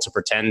able to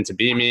pretend to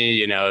be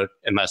me,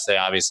 unless they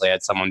obviously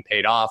had someone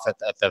paid off at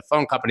the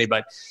phone company.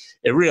 But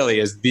it really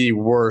is the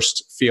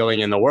worst feeling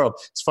in the world.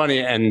 It's funny.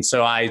 And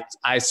so I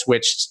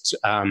switched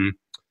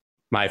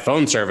my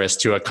phone service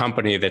to a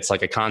company that's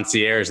like a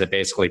concierge that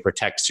basically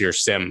protects your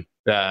SIM,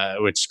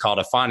 which is called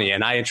Afani.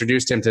 And I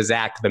introduced him to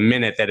Zach the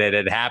minute that it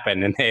had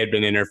happened, and they had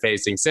been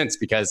interfacing since,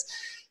 because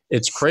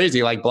it's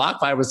crazy. Like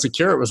BlockFi was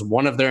secure. It was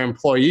one of their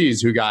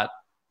employees who got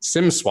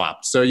SIM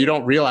swapped. So you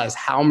don't realize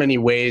how many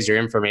ways your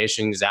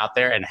information is out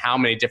there and how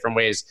many different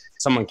ways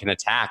someone can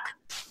attack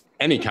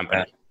any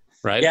company.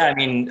 Right? Yeah, I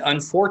mean,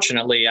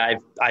 unfortunately,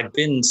 I've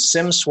been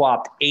SIM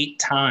swapped 8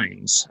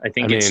 times. I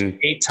think it's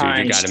 8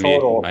 times you gotta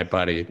total. Meet my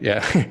buddy,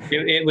 yeah.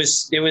 it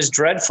was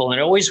dreadful,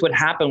 and it always would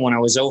happen when I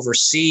was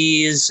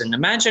overseas. And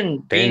imagine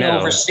being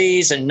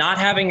overseas and not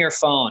having your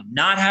phone,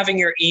 not having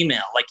your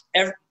email, like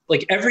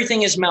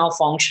everything is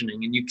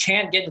malfunctioning, and you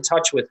can't get in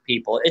touch with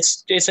people.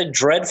 It's a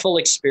dreadful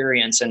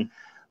experience, and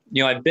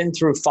I've been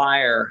through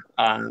fire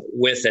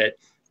with it.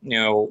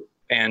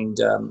 And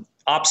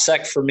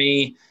OPSEC for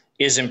me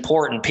is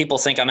important. People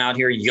think I'm out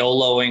here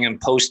YOLOing and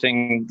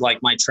posting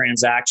like my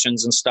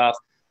transactions and stuff.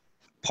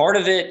 Part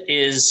of it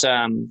is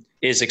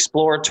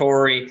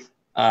exploratory.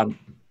 I'm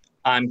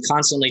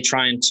constantly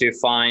trying to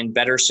find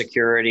better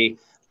security,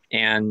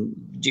 and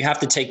you have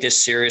to take this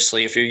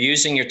seriously. If you're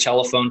using your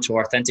telephone to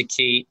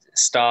authenticate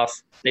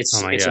stuff,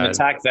 it's an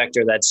attack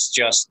vector that's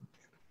just,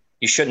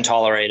 you shouldn't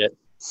tolerate it.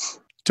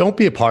 Don't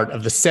be a part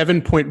of the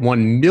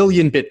 7.1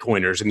 million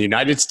Bitcoiners in the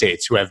United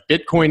States who have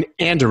Bitcoin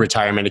and a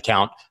retirement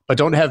account, but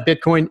don't have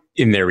Bitcoin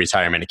in their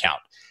retirement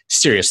account.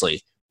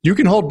 Seriously, you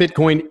can hold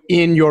Bitcoin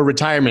in your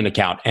retirement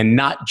account and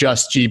not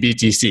just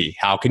GBTC.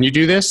 How can you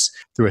do this?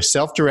 Through a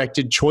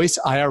self-directed Choice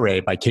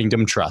IRA by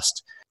Kingdom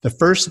Trust. The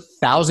first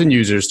 1,000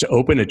 users to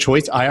open a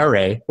Choice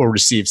IRA will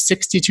receive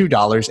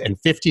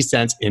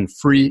 $62.50 in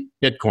free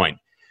Bitcoin.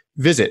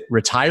 Visit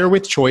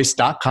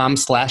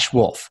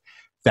retirewithchoice.com/wolf.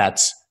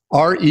 That's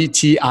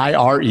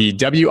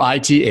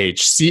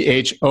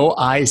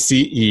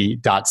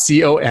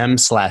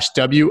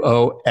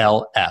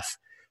retirewithchoice.com/WOLF.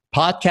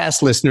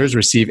 Podcast listeners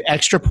receive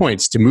extra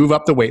points to move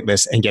up the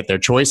waitlist and get their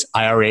Choice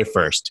IRA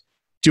first.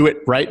 Do it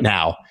right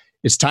now.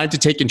 It's time to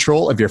take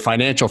control of your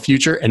financial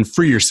future and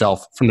free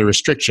yourself from the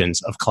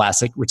restrictions of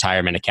classic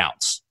retirement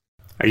accounts.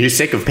 Are you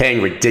sick of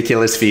paying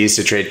ridiculous fees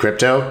to trade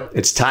crypto?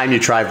 It's time you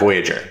try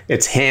Voyager.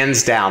 It's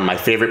hands down my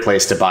favorite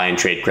place to buy and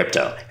trade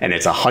crypto, and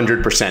it's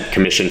 100%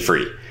 commission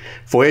free.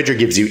 Voyager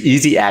gives you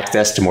easy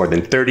access to more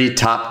than 30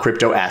 top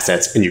crypto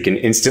assets, and you can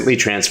instantly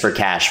transfer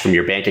cash from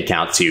your bank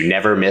account so you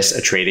never miss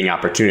a trading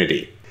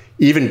opportunity.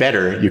 Even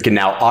better, you can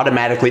now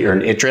automatically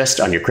earn interest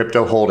on your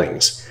crypto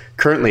holdings.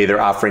 Currently, they're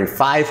offering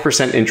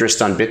 5%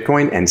 interest on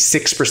Bitcoin and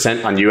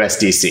 6% on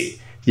USDC.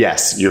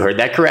 Yes, you heard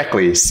that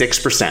correctly,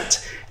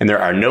 6%. And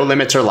there are no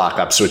limits or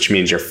lockups, which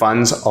means your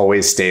funds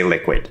always stay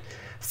liquid.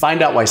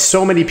 Find out why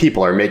so many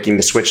people are making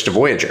the switch to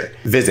Voyager.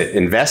 Visit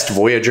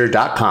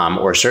investvoyager.com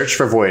or search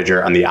for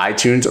Voyager on the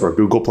iTunes or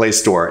Google Play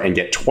Store and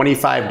get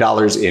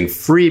 $25 in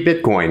free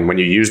Bitcoin when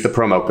you use the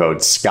promo code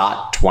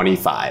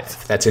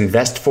SCOTT25. That's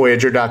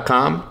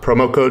investvoyager.com,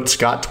 promo code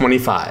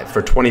SCOTT25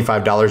 for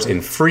 $25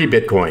 in free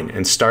Bitcoin,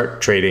 and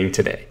start trading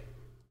today.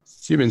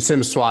 You've been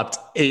SIM swapped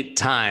 8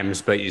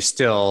 times, but you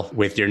still,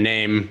 with your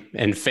name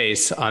and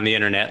face on the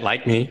internet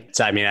like me.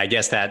 So, I mean, I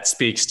guess that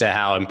speaks to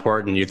how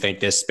important you think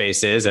this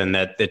space is, and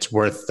that it's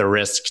worth the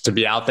risk to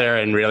be out there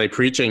and really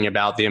preaching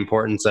about the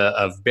importance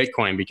of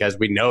Bitcoin, because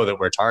we know that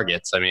we're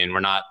targets. I mean,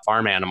 we're not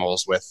farm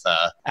animals with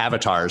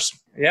avatars.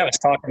 Yeah, I was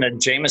talking to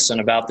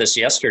Jameson about this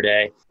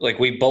yesterday. Like,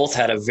 we both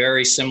had a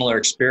very similar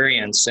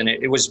experience, and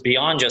it was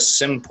beyond just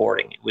SIM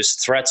porting. It was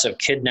threats of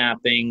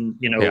kidnapping,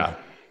 Yeah.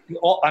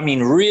 I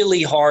mean,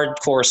 really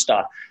hardcore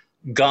stuff.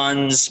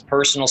 Guns,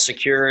 personal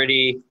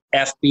security,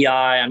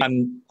 FBI.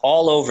 I'm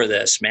all over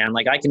this, man.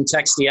 Like, I can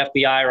text the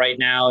FBI right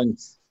now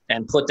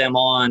and put them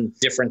on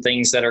different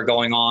things that are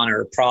going on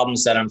or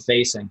problems that I'm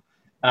facing.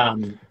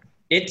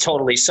 It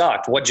totally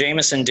sucked. What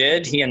Jameson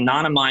did, he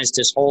anonymized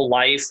his whole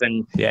life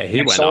and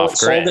sold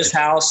his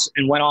house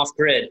and went off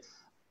grid.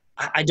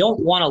 I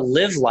don't want to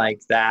live like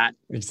that.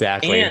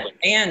 Exactly.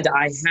 And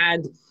I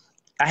had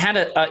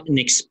an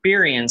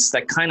experience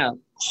that kind of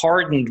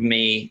hardened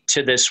me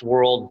to this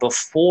world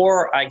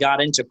before I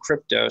got into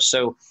crypto.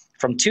 So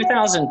from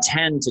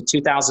 2010 to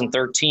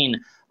 2013,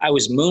 I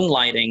was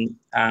moonlighting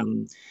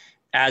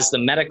as the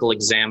medical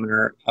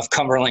examiner of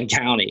Cumberland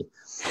County.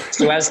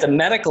 So as the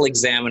medical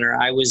examiner,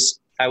 I was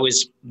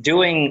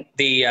doing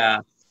the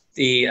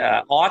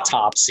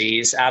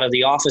autopsies out of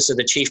the office of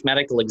the chief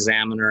medical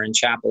examiner in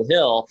Chapel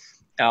Hill,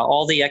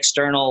 all the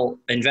external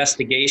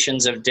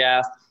investigations of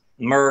death,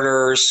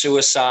 murders,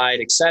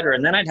 suicide, et cetera.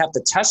 And then I'd have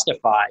to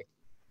testify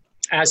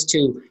as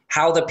to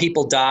how the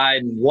people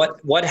died,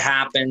 what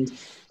happened.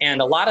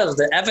 And a lot of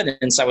the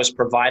evidence I was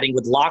providing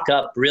would lock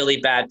up really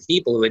bad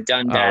people who had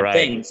done bad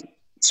things.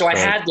 So I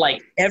had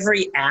like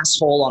every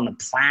asshole on the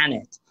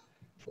planet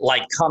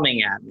like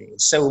coming at me.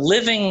 So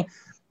living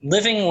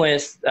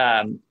with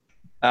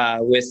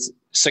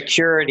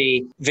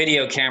security,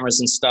 video cameras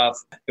and stuff.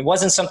 It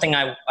wasn't something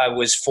I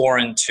was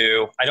foreign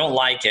to. I don't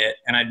like it.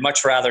 And I'd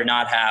much rather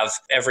not have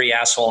every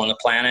asshole on the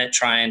planet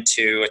trying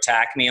to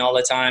attack me all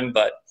the time,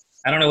 but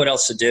I don't know what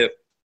else to do.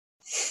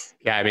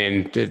 Yeah, I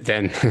mean,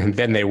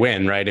 then they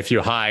win, right? If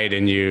you hide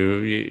and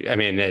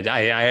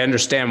I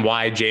understand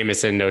why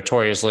Jameson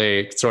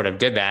notoriously sort of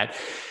did that.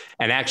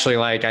 And actually,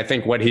 I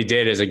think what he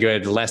did is a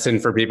good lesson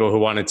for people who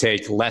want to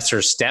take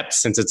lesser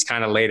steps, since it's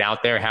kind of laid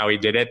out there how he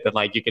did it,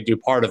 that you could do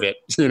part of it,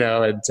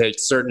 and take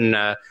certain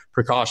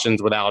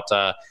precautions without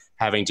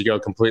having to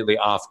go completely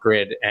off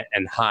grid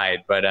and hide.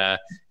 But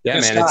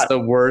it's the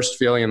worst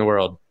feeling in the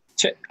world.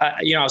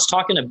 I was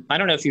talking to, I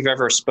don't know if you've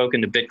ever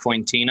spoken to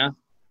Bitcoin Tina.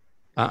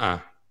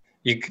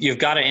 You've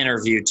got to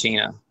interview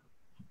Tina.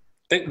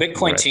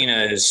 Bitcoin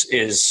Tina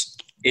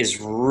is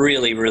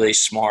really, really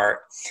smart.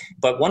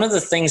 But one of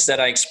the things that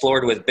I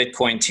explored with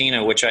Bitcoin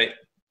Tina, which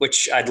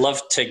I'd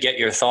love to get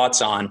your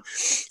thoughts on,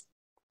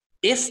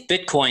 if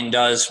Bitcoin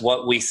does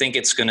what we think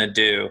it's going to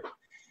do,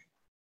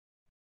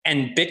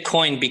 and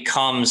Bitcoin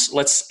becomes,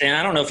 and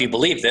I don't know if you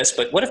believe this,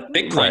 but what if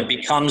Bitcoin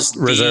becomes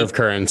reserve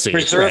currency?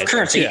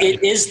 Currency. Yeah.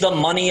 It is the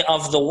money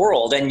of the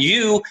world, and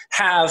you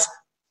have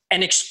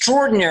an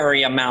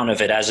extraordinary amount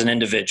of it as an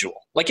individual,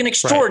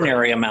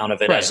 amount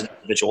of it as an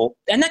individual,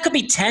 and that could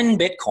be 10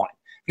 Bitcoin.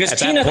 Because at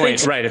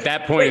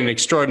that point, an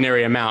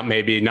extraordinary amount,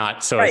 maybe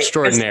not so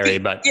extraordinary,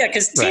 but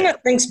because Tina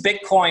thinks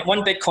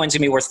one Bitcoin's going to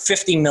be worth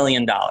 $50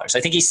 million. I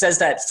think he says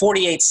that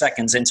 48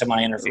 seconds into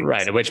my interview.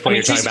 Right. At which point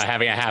you're talking about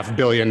having $500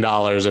 million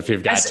if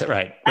you've got to,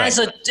 right. As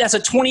a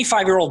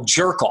 25-year-old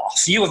jerk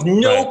off, you have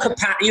no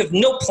capacity, you have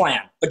no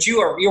plan, but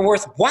you're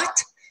worth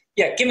what?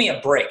 Yeah. Give me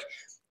a break.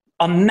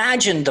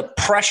 Imagine the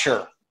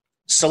pressure,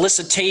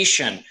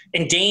 solicitation,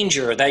 and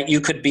danger that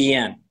you could be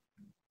in.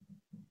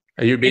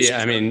 It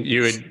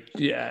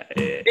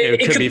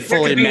could be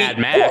fully Mad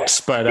Max,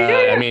 but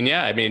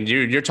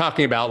you're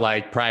talking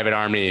about private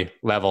army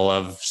level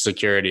of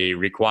security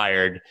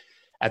required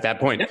at that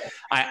point. Yeah.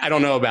 I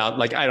don't know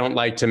about I don't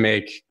like to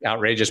make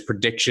outrageous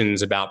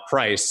predictions about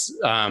price,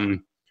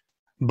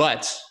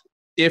 but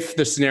if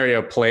the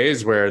scenario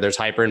plays where there's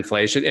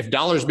hyperinflation, if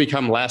dollars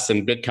become less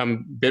and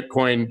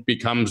Bitcoin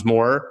becomes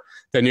more,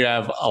 then you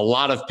have a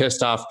lot of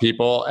pissed off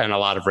people and a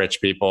lot of rich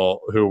people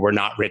who were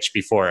not rich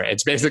before.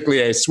 It's basically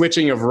a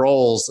switching of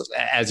roles,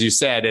 as you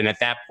said, and at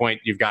that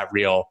point you've got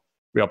real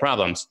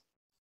problems.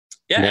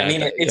 Yeah,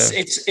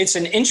 it's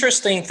an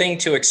interesting thing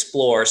to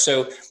explore.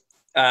 So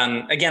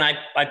again,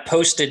 I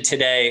posted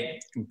today,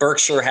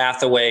 Berkshire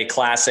Hathaway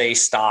Class A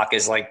stock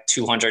is like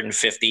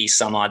 $250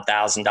 some odd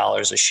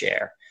 $1,000 a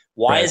share.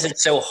 Why is it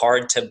so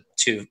hard to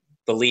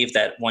believe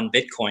that one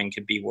Bitcoin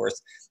could be worth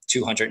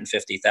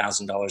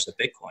 $250,000 of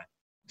Bitcoin?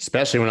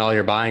 Especially when all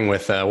you're buying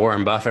with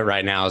Warren Buffett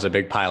right now is a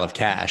big pile of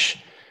cash.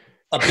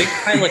 A big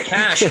pile of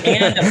cash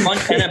and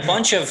a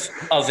bunch of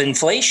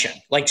inflation,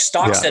 like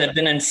stocks that have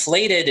been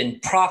inflated and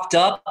propped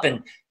up.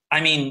 And I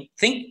mean,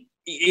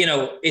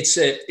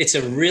 it's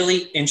a really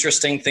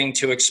interesting thing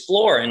to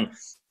explore. And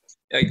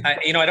I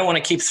don't want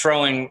to keep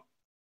throwing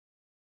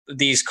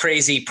these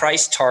crazy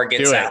price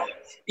targets out.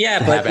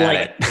 Yeah, but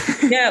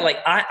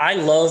I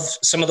love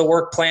some of the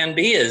work Plan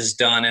B has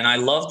done, and I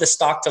love the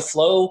stock to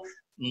flow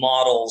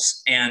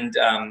models. And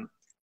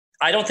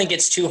I don't think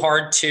it's too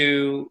hard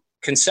to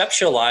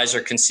conceptualize or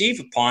conceive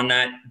upon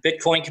that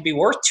Bitcoin could be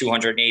worth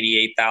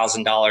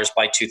 $288,000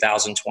 by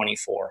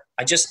 2024.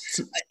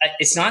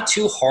 It's not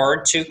too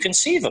hard to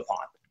conceive upon.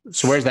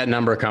 So where's that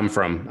number come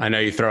from? I know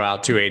you throw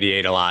out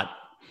 288 a lot.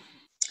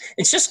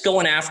 It's just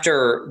going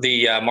after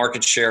the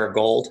market share of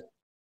gold.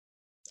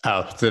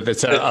 So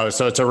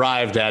it's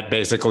arrived at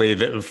basically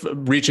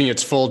reaching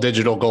its full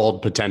digital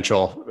gold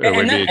potential. I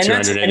don't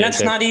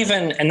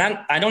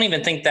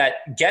even think that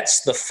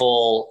gets the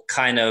full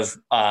kind of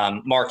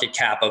market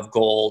cap of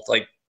gold.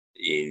 I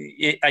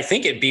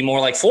think it'd be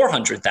more like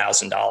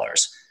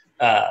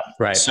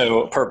 $400,000.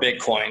 So per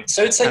Bitcoin.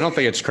 So it's I don't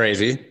think it's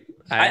crazy.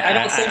 I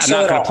don't think so.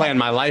 I'm not going to plan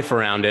my life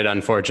around it,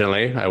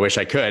 unfortunately. I wish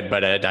I could,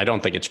 but I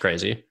don't think it's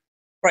crazy.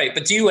 Right.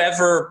 But do you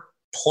ever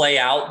play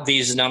out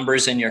these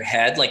numbers in your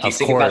head? Like you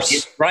think about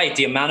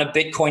the amount of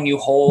Bitcoin you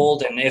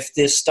hold, and if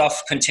this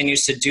stuff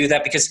continues to do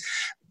that, because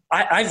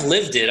I've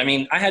lived it. I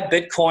mean, I had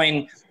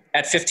Bitcoin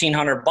at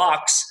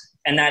 $1,500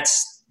 and that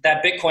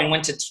Bitcoin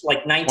went to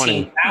like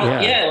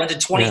 19,000. Yeah, it went to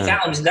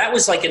 20,000. Yeah. That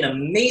was like an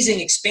amazing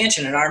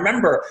expansion. And I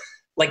remember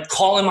like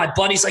calling my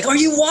buddies like, are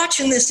you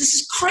watching this? This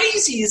is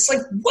crazy. It's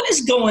like, what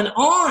is going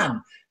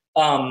on?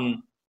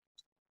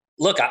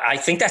 Look, I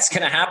think that's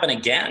going to happen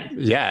again.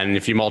 Yeah. And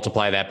if you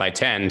multiply that by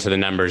 10 to the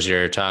numbers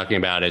you're talking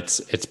about,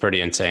 it's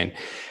pretty insane.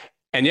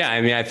 And yeah,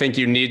 I mean, I think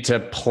you need to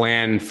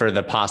plan for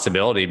the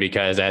possibility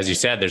because as you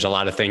said, there's a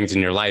lot of things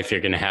in your life you're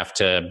going to have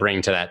to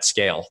bring to that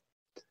scale.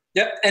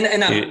 Yep.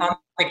 And I'm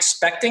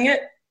expecting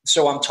it.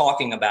 So I'm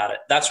talking about it.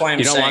 That's why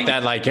I'm saying. You don't want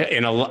that like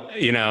in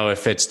a,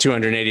 if it's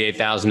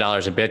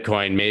 $288,000 of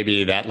Bitcoin,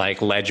 maybe that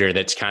like ledger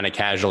that's kind of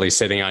casually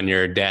sitting on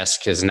your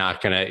desk is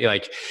not going to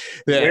like.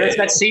 Where's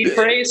that seed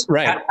phrase?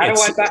 Right.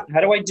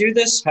 How do I do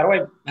this? How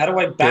do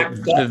I back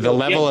the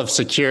level of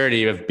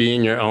security of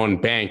being your own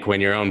bank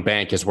when your own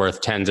bank is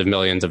worth tens of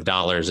millions of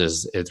dollars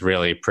is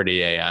really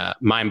pretty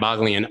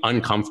mind-boggling and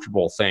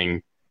uncomfortable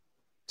thing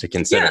to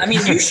consider. Yeah, I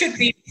mean, you should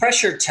be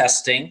pressure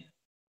testing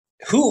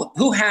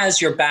who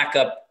has your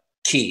backup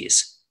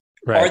keys.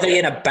 Right. Are they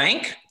in a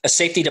bank, a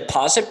safety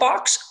deposit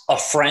box, a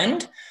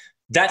friend?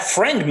 That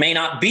friend may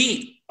not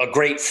be a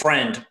great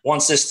friend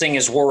once this thing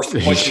is worth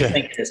what you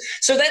think it is.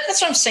 So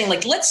that's what I'm saying.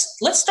 Like, let's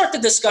start the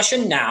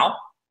discussion now.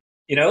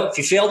 If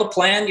you fail to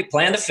plan, you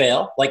plan to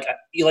fail.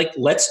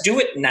 Let's do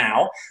it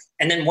now.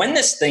 And then when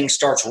this thing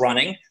starts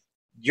running,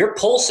 your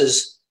pulse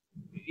is,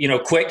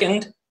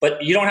 quickened,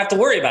 but you don't have to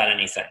worry about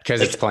anything. Because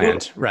it's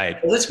planned, right?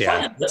 It's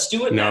planned. Let's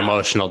do it now. No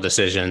emotional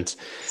decisions.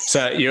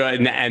 So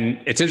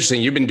and it's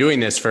interesting. You've been doing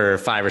this for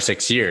 5 or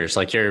 6 years.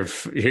 Like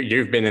you've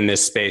been in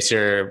this space.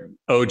 You're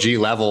OG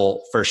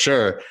level for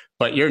sure.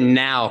 But you're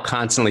now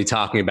constantly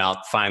talking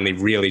about finally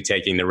really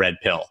taking the red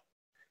pill.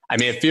 I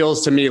mean, it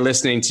feels to me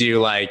listening to you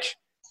like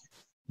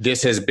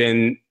this has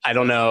been, I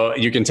don't know,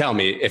 you can tell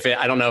me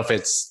I don't know if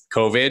it's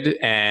COVID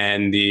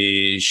and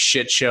the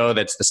shit show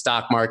that's the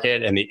stock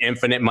market and the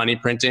infinite money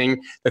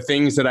printing, the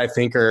things that I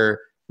think are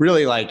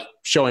really like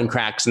showing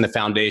cracks in the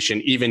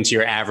foundation, even to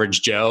your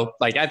average Joe.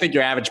 Like, I think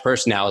your average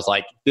person now is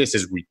like, this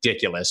is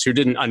ridiculous, who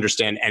didn't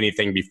understand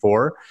anything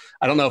before.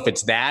 I don't know if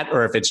it's that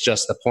or if it's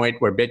just the point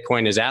where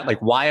Bitcoin is at.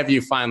 Like, why are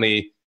you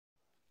finally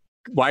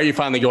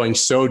going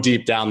so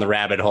deep down the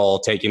rabbit hole,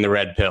 taking the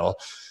red pill?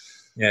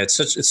 Yeah,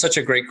 it's such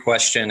a great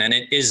question. And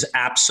it is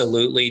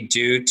absolutely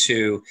due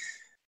to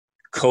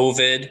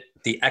COVID,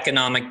 the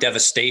economic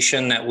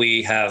devastation that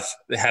we have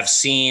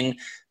seen,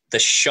 the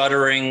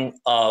shuttering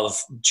of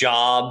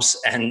jobs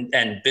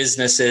and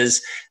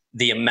businesses,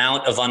 the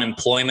amount of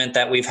unemployment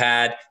that we've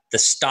had, the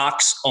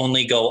stocks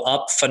only go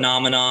up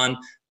phenomenon.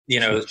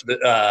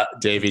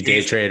 Davey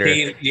Day Trader.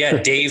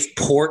 Dave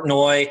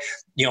Portnoy,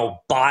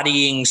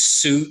 bodying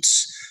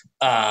suits.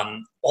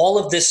 All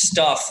of this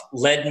stuff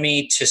led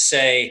me to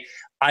say,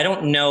 I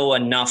don't know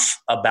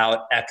enough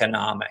about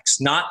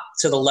economics, not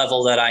to the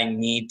level that I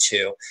need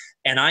to.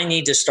 And I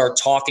need to start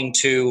talking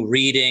to,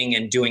 reading,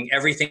 and doing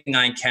everything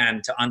I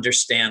can to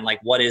understand,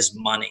 like, what is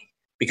money?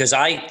 Because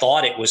I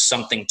thought it was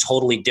something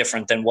totally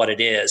different than what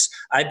it is.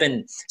 I've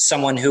been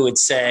someone who would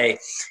say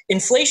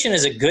inflation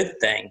is a good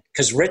thing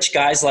because rich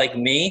guys like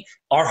me,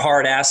 our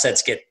hard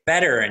assets get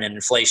better in an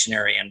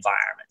inflationary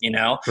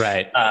environment,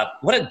 Right.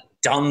 What a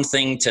dumb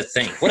thing to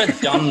think. What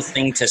a dumb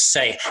thing to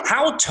say.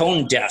 How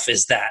tone deaf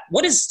is that?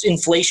 What does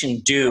inflation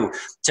do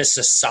to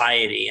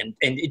society? And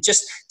it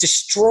just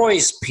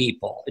destroys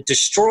people. It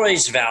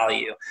destroys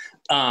value.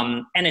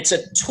 And it's a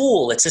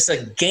tool. It's just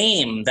a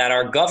game that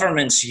our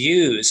governments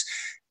use.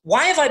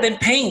 Why have I been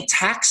paying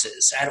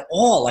taxes at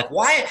all? Like,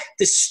 why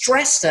the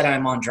stress that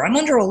I'm under? I'm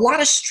under a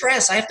lot of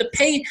stress. I have to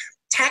pay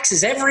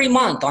taxes every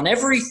month on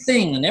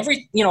everything and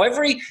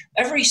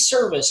every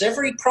service,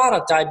 every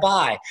product I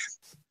buy.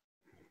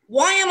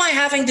 Why am I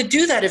having to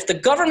do that if the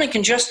government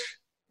can just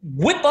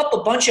whip up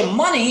a bunch of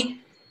money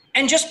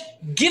and just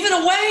give it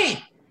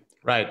away?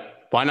 Right.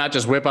 Why not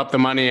just whip up the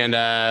money and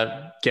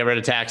get rid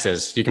of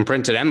taxes? You can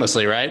print it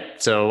endlessly,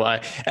 right? So,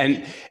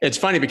 and it's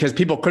funny because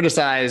people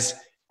criticize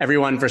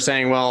everyone for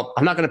saying, well,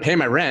 I'm not going to pay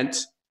my rent.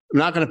 I'm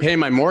not going to pay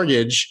my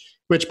mortgage,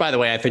 which, by the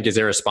way, I think is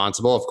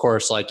irresponsible. Of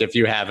course, like if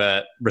you have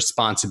a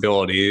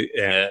responsibility,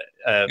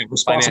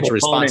 financial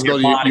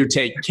responsibility, you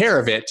take care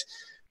of it.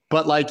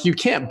 But like, you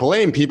can't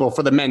blame people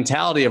for the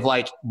mentality of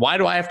like, why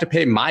do I have to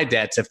pay my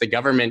debts if the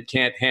government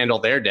can't handle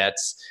their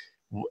debts?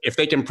 If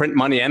they can print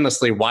money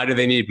endlessly, why do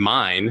they need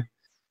mine?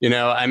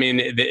 I mean,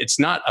 it's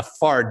not a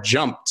far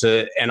jump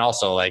to, and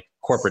also like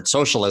corporate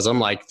socialism,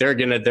 like they're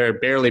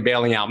barely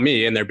bailing out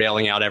me and they're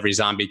bailing out every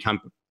zombie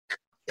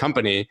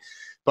company.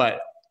 But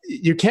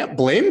you can't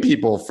blame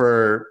people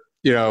for,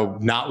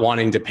 not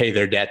wanting to pay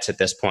their debts at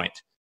this point.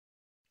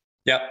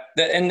 Yeah.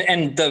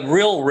 And the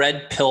real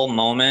red pill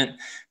moment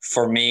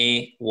for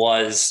me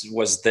was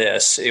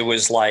this. It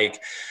was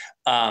like,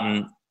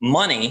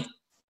 money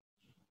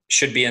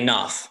should be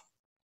enough,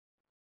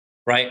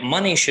 right?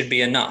 Money should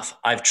be enough.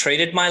 I've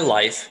traded my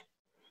life.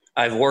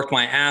 I've worked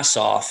my ass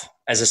off.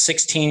 As a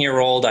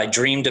 16-year-old, I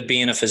dreamed of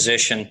being a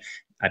physician.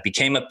 I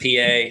became a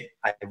PA.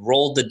 I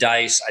rolled the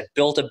dice. I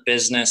built a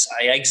business.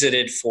 I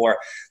exited for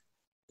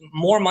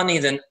more money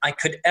than I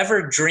could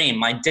ever dream.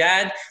 My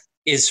dad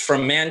is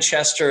from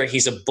Manchester.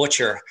 He's a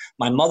butcher.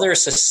 My mother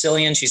is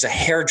Sicilian. She's a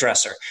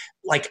hairdresser.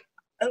 Like,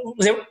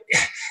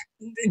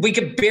 we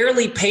could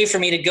barely pay for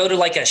me to go to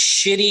like a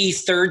shitty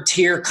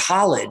third-tier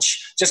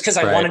college just because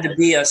I wanted to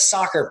be a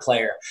soccer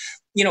player.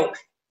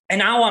 And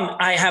now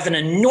I have an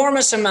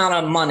enormous amount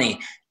of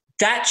money.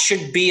 That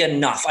should be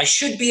enough. I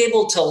should be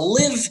able to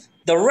live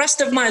the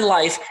rest of my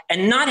life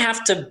and not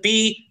have to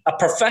be a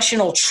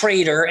professional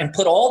trader and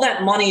put all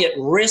that money at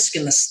risk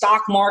in the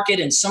stock market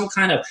in some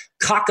kind of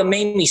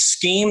cockamamie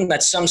scheme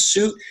that some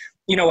suit,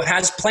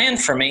 has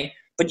planned for me.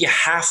 But you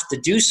have to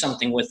do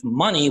something with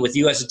money, with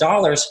US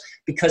dollars,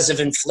 because of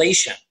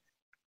inflation.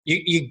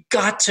 You've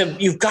got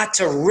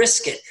to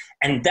risk it.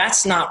 And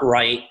that's not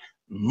right.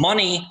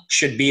 Money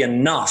should be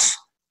enough.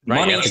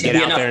 Right, Money you have to get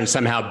out there and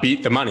somehow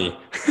beat the money.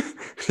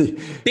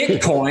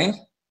 Bitcoin,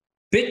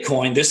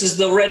 this is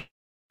the red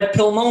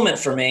pill moment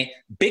for me.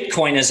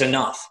 Bitcoin is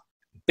enough.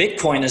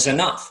 Bitcoin is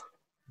enough.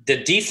 The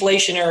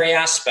deflationary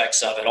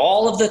aspects of it,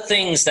 all of the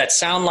things that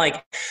sound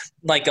like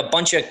a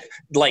bunch of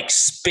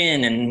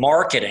spin and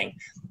marketing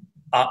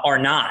are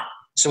not.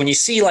 So when you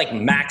see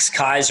Max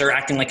Kaiser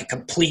acting like a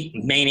complete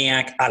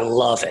maniac, I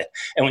love it.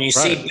 And when you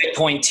see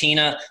Bitcoin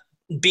Tina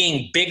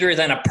being bigger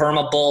than a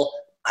permabull,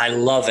 I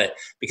love it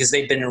because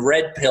they've been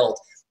red pilled.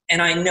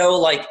 And I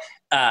know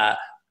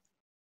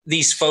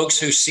these folks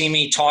who see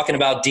me talking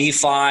about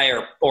DeFi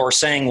or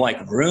saying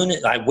Rune,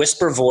 I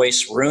whisper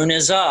voice, Rune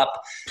is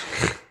up.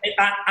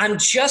 I'm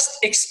just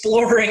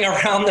exploring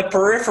around the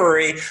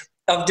periphery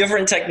of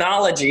different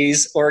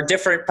technologies or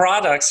different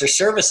products or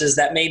services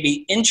that may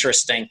be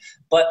interesting.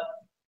 But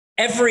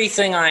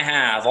everything I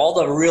have, all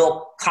the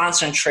real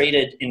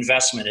concentrated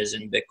investment is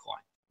in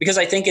Bitcoin because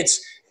I think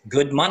it's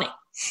good money.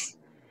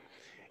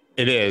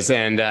 It is.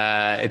 And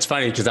it's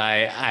funny because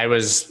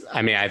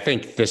I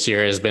think this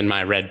year has been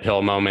my red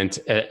pill moment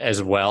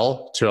as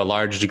well to a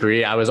large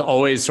degree. I was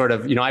always sort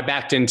of, I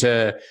backed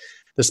into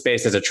the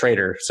space as a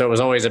trader. So it was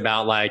always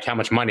about how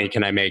much money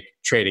can I make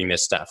trading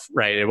this stuff,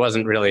 right? It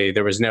wasn't really,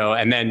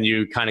 and then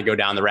you kind of go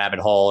down the rabbit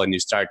hole and you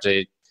start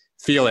to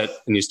feel it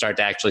and you start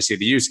to actually see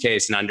the use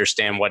case and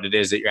understand what it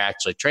is that you're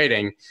actually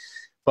trading.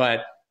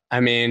 But I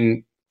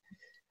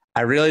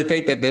really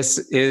think that this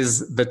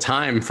is the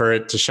time for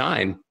it to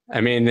shine.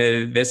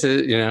 This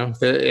is,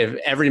 if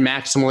every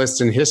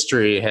maximalist in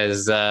history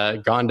has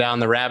gone down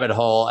the rabbit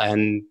hole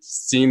and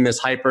seen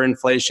this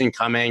hyperinflation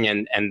coming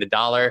and the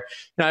dollar.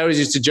 I always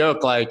used to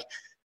joke I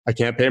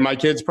can't pay my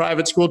kids'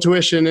 private school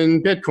tuition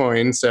in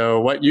Bitcoin, so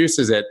what use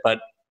is it? But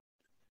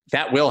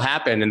that will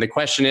happen. And the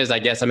question is, I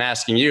guess I'm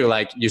asking you,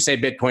 you say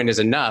Bitcoin is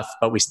enough,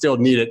 but we still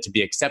need it to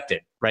be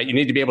accepted, right? You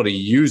need to be able to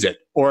use it.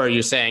 Or are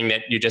you saying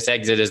that you just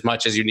exit as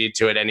much as you need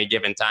to at any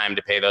given time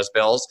to pay those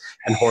bills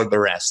and hoard the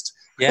rest?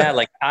 Yeah,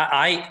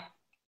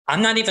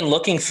 I'm not even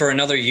looking for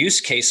another use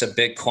case of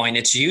Bitcoin.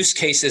 Its use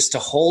case is to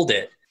hold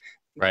it.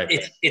 Right.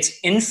 It's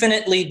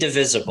infinitely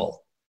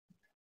divisible.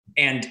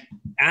 And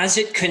as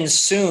it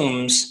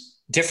consumes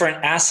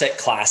different asset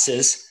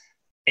classes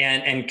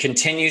and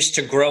continues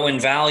to grow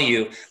in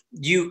value,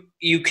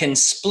 you can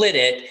split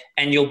it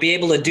and you'll be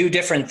able to do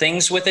different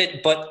things with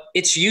it, but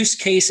its use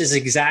case is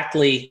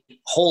exactly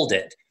hold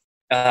it.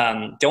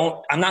 I'm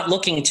not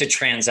looking to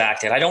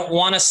transact it. I don't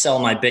want to sell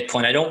my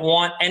Bitcoin. I don't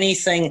want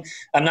anything.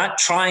 I'm not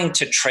trying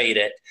to trade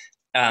it.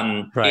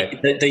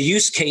 Right. The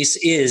use case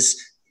is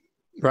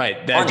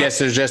right. I guess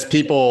there's just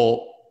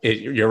people.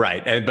 You're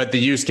right. But the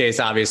use case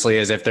obviously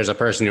is if there's a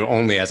person who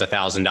only has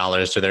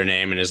 $1,000 to their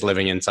name and is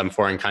living in some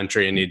foreign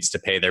country and needs to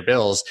pay their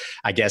bills,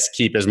 I guess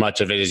keep as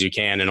much of it as you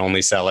can and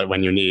only sell it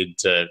when you need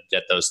to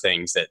get those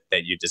things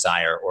that you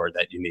desire or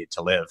that you need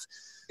to live.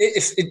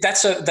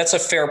 That's a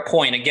fair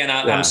point. Again,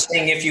 I'm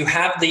saying if you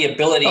have the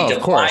ability to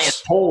buy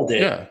and hold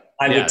it,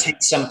 I would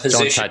take some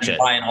position and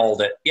buy and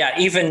hold it. Yeah,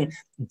 even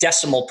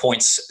decimal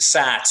points,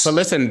 sats. But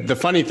listen, the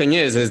funny thing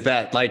is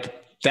that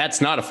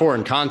that's not a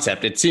foreign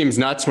concept. It seems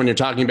nuts when you're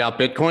talking about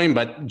Bitcoin,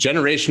 but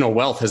generational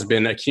wealth has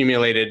been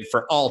accumulated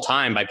for all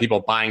time by people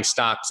buying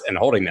stocks and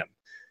holding them.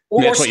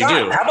 That's what you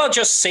do. How about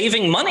just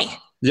saving money?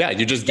 Yeah,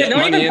 you just get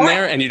money in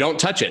there and you don't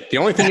touch it. The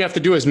only thing you have to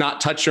do is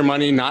not touch your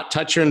money, not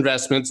touch your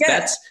investments. Yeah.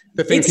 That's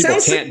the thing people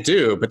can't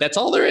do, but that's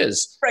all there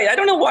is. Right. I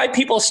don't know why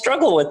people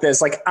struggle with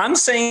this. I'm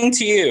saying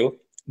to you,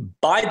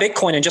 buy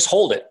Bitcoin and just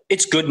hold it.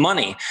 It's good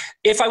money.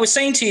 If I was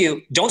saying to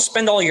you, don't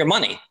spend all your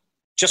money,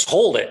 just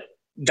hold it.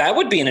 That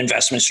would be an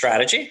investment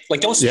strategy.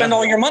 Don't spend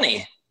all your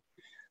money.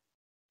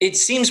 It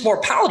seems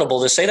more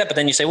palatable to say that, but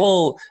then you say,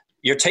 well,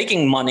 you're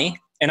taking money,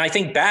 and I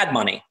think bad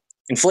money,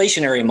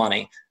 inflationary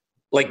money,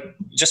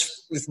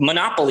 just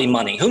monopoly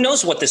money. Who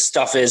knows what this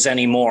stuff is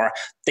anymore?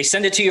 They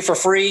send it to you for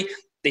free.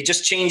 They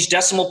just change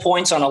decimal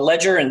points on a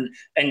ledger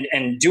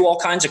and do all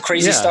kinds of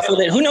crazy stuff with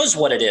it. Who knows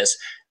what it is?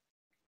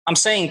 I'm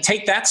saying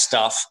take that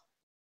stuff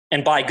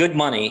and buy good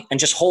money and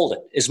just hold it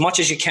as much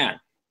as you can.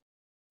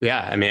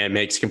 Yeah, it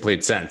makes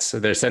complete sense. So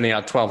they're sending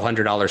out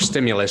 $1,200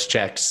 stimulus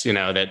checks,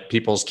 that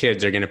people's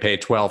kids are going to pay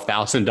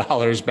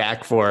 $12,000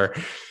 back for.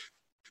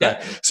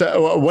 Yeah.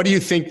 So what do you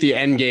think the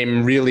end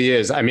game really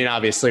is?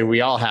 Obviously, we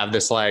all have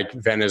this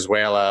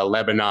Venezuela,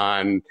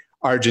 Lebanon,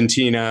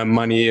 Argentina,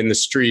 money in the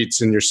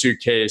streets in your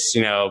suitcase,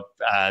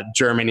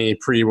 Germany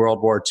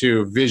pre-World War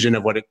II vision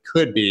of what it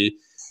could be.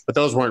 But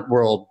those weren't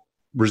world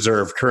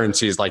reserve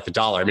currencies like the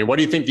dollar. What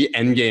do you think the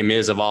end game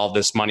is of all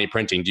this money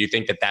printing? Do you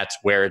think that that's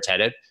where it's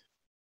headed?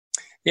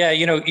 Yeah,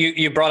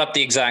 you brought up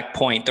the exact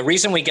point. The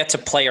reason we get to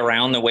play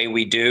around the way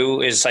we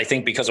do is, I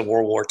think, because of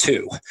World War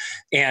II,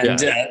 and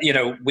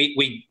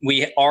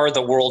we are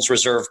the world's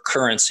reserve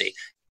currency,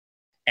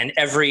 and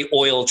every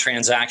oil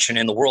transaction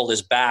in the world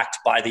is backed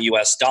by the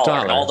U.S.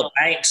 dollar. And all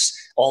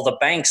the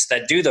banks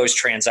that do those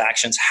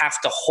transactions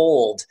have to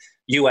hold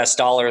U.S.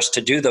 dollars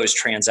to do those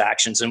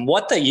transactions. And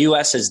what the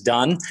U.S. has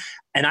done,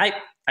 and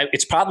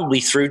it's probably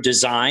through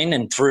design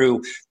and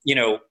through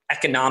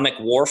economic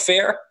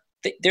warfare.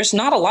 There's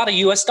not a lot of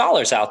US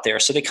dollars out there.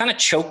 So they kind of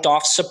choked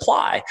off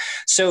supply.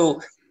 So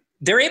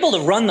they're able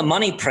to run the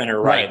money printer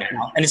right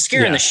now. And it's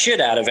scaring the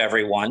shit out of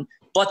everyone.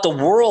 But the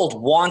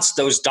world wants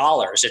those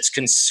dollars. It's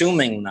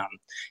consuming them.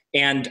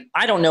 And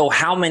I don't know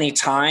how many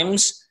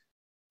times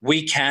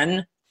we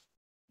can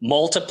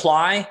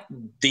multiply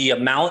the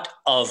amount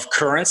of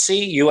currency,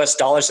 US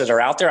dollars, that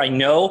are out there. I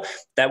know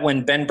that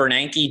when Ben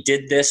Bernanke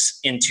did this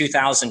in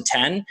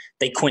 2010,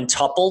 they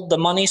quintupled the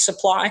money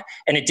supply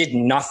and it did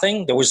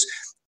nothing.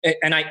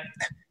 I'm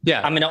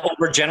going to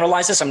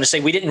overgeneralize this. I'm going to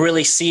say we didn't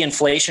really see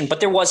inflation, but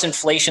there was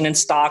inflation in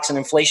stocks and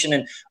inflation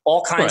in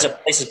all kinds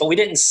of places. But we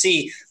didn't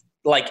see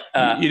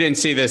you didn't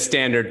see the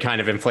standard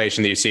kind of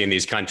inflation that you see in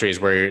these countries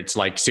where it's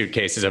like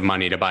suitcases of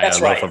money to buy a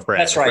loaf of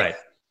bread. That's right.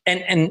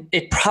 And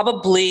it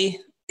probably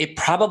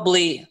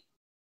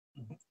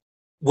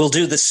will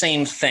do the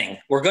same thing.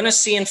 We're going to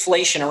see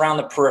inflation around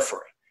the periphery.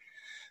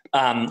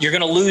 You're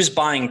going to lose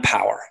buying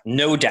power,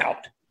 no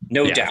doubt.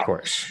 No doubt. Of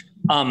course.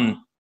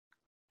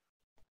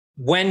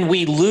 When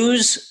we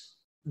lose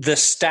the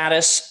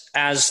status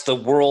as the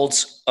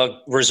world's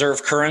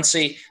reserve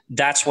currency,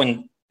 that's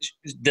when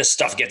this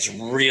stuff gets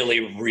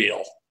really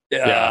real.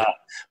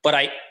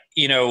 But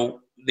the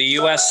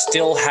U.S.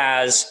 still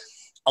has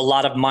a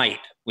lot of might.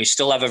 We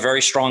still have a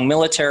very strong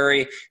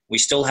military. We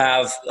still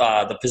have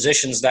the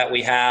positions that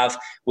we have.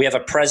 We have a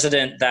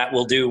president that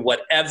will do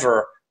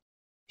whatever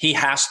he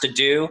has to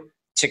do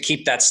to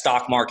keep that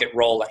stock market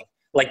rolling.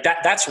 Like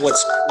that's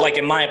what's, like,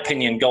 in my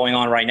opinion, going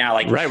on right now.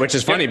 Which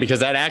is funny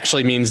because that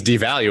actually means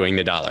devaluing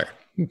the dollar.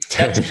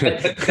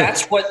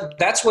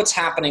 That's what's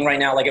happening right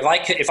now. Like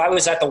if I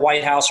was at the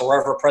White House or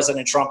wherever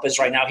President Trump is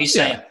right now, he's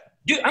saying,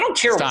 dude, I don't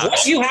care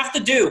what you have to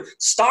do.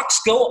 Stocks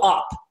go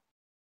up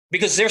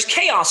because there's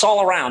chaos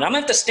all around. I'm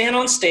going to have to stand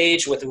on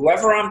stage with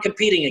whoever I'm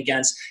competing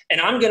against. And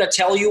I'm going to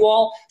tell you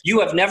all, you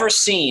have never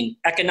seen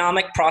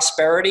economic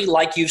prosperity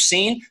like you've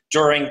seen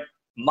during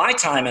my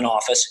time in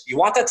office. You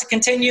want that to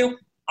continue?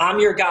 I'm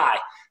your guy.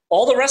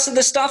 All the rest of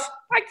this stuff,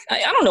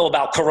 I don't know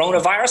about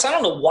coronavirus. I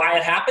don't know why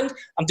it happened.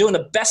 I'm doing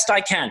the best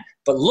I can.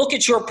 But look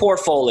at your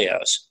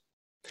portfolio's.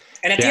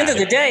 And at the end of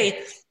the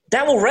day,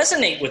 that will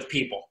resonate with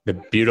people. The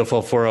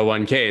beautiful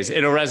 401ks.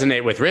 It'll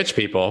resonate with rich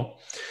people.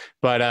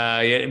 But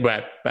I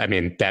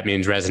mean, that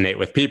means resonate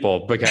with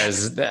people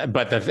because,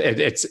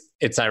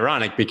 it's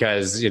ironic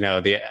because,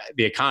 the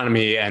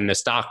economy and the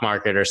stock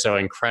market are so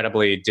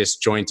incredibly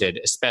disjointed,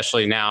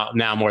 especially now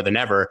more than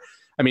ever.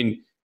 I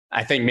mean,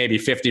 I think maybe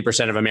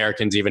 50% of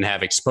Americans even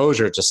have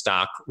exposure to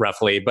stock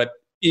roughly, but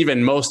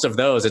even most of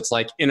those, it's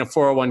like in a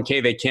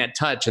 401k they can't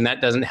touch, and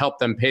that doesn't help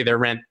them pay their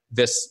rent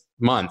this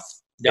month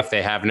if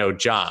they have no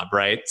job,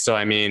 right? So,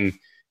 I mean,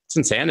 it's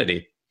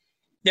insanity.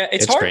 Yeah,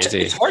 it's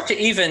hard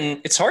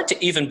to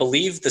even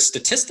believe the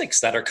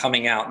statistics that are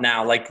coming out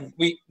now. Like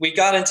we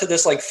got into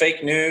this like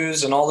fake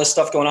news and all this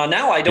stuff going on.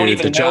 Now I don't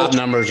even know. The job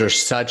numbers are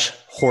such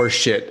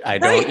horseshit. I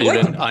don't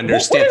even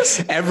understand.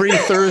 Every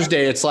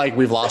Thursday it's like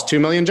we've lost 2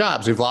 million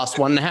jobs. We've lost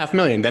 1.5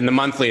 million. Then the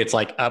monthly it's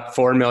like up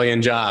 4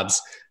 million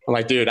jobs. I'm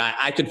like, dude,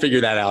 I could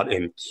figure that out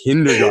in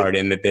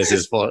kindergarten that this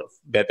is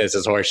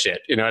horseshit.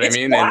 You know what I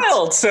mean? It's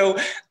wild. So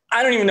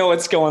I don't even know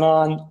what's going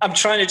on. I'm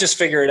trying to just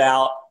figure it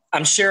out.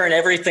 I'm sharing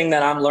everything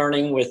that I'm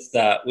learning with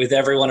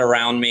everyone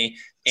around me.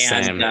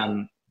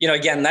 And,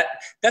 again,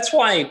 that's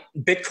why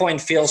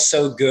Bitcoin feels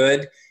so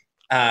good.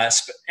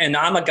 And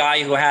I'm a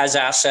guy who has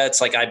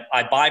assets. Like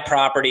I buy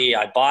property,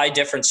 I buy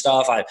different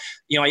stuff. I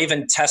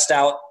even test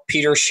out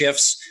Peter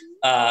Schiff's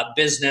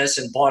business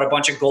and bought a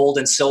bunch of gold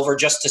and silver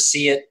just to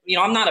see it.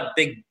 I'm not a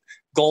big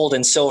gold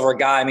and silver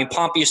guy. I mean,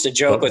 Pomp used to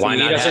joke with me. Why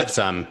not have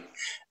some?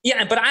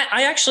 Yeah, but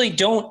I actually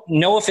don't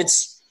know if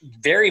it's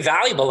very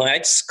valuable. And I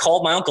just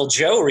called my Uncle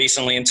Joe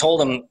recently and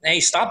told him, hey,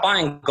 stop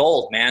buying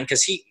gold, man,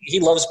 because he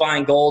loves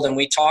buying gold, and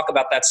we talk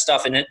about that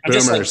stuff. And I'm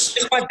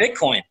just buy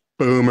Bitcoin.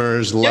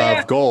 Boomers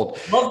love gold.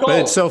 Love gold. But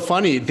it's so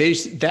funny.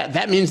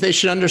 That means they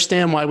should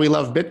understand why we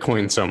love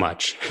Bitcoin so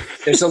much.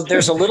 There's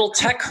a little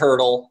tech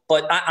hurdle,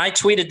 but I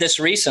tweeted this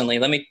recently.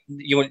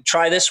 You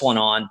try this one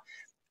on.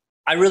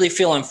 I really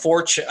feel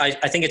unfortunate.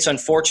 I think it's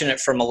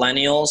unfortunate for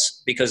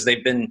millennials because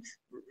they've been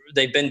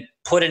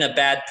put in a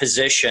bad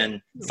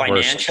position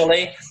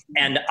financially.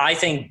 And I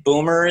think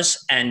boomers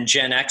and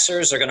Gen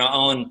Xers are going to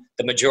own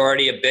the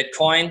majority of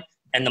Bitcoin,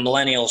 and the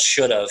millennials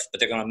should have,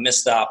 but they're going to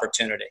miss the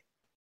opportunity.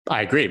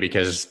 I agree,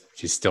 because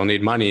you still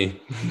need money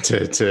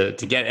to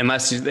get,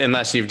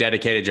 unless you've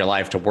dedicated your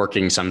life to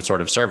working some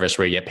sort of service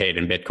where you get paid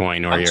in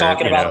Bitcoin. Or I'm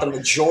talking about the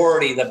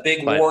majority, the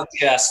big war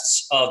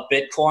chests of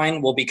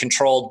Bitcoin will be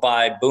controlled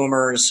by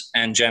boomers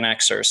and Gen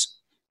Xers.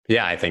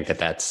 Yeah, I think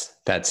that's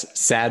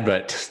sad,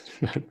 but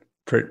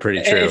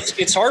pretty true.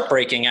 It's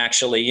heartbreaking,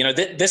 actually. You know,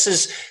 this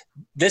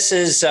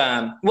is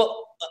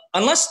well,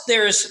 unless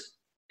there's,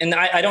 and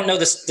I don't know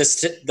the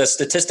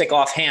statistic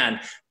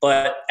offhand,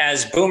 but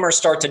as boomers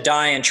start to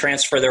die and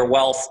transfer their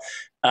wealth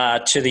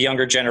to the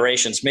younger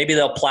generations, maybe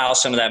they'll plow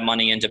some of that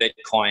money into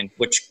Bitcoin,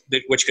 which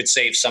could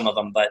save some of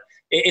them. But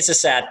it's a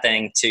sad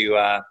thing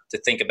to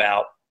think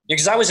about,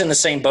 because I was in the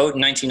same boat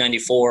in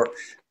 1994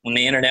 when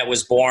the internet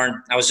was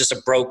born. I was just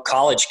a broke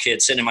college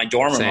kid sitting in my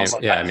dorm room. I was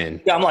like,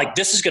 I'm like,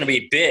 this is going to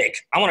be big.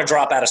 I want to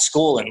drop out of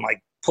school and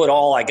like put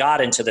all I got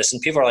into this.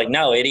 And people are like,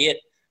 no, idiot.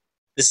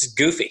 This is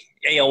goofy.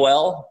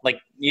 AOL. Like,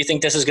 you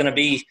think this is going to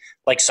be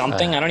like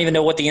something? I don't even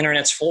know what the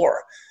internet's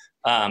for.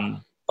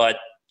 But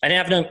I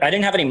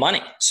didn't have any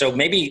money. So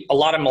maybe a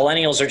lot of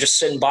millennials are just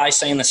sitting by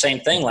saying the same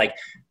thing. Like,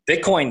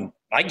 Bitcoin,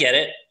 I get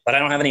it, but I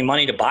don't have any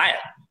money to buy it.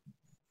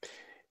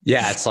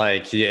 Yeah, it's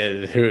like,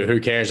 yeah, who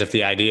cares if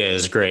the idea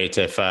is great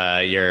if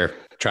you're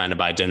trying to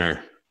buy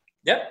dinner?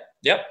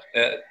 Yep.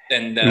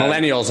 And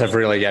millennials have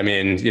really, I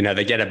mean, you know,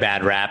 they get a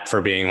bad rap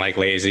for being like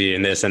lazy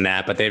and this and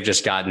that, but they've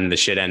just gotten the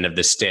shit end of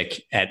the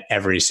stick at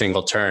every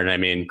single turn. I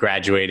mean,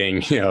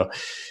 graduating, you know,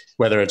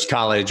 whether it's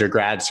college or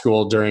grad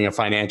school during a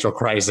financial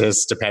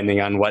crisis,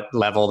 depending on what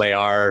level they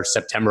are,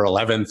 September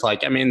 11th,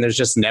 like, I mean, there's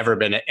just never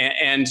been,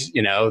 and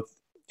you know,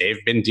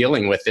 they've been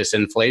dealing with this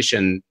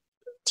inflation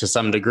to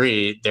some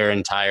degree their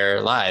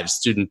entire lives.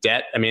 Student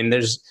debt. I mean,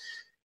 there's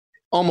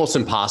almost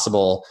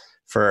impossible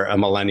for a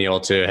millennial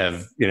to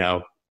have, you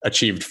know,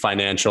 achieved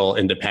financial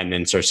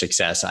independence or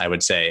success, I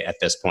would say, at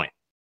this point.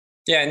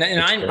 Yeah.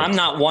 And I'm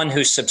not one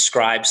who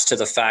subscribes to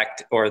the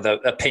fact or the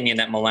opinion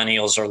that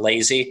millennials are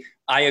lazy.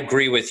 I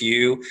agree with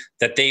you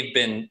that they've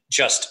been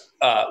just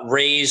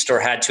raised or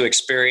had to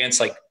experience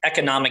like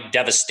economic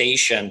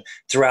devastation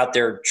throughout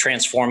their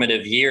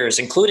transformative years,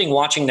 including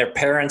watching their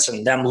parents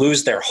and them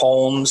lose their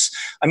homes.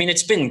 I mean,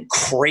 it's been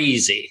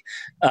crazy.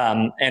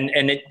 And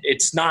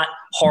it's not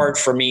hard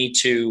for me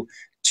to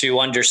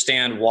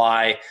understand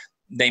why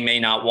they may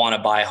not want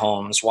to buy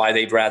homes, why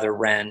they'd rather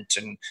rent.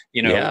 And,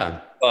 you know,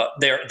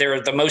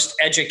 they're the most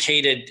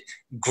educated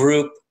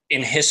group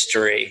in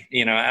history.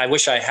 You know, I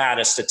wish I had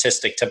a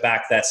statistic to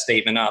back that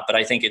statement up, but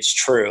I think it's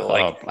true.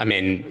 Like, I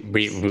mean,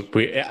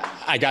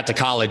 I got to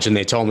college and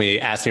they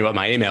asked me what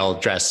my email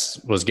address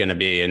was going to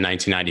be in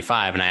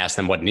 1995. And I asked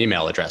them what an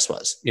email address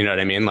was. You know what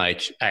I mean?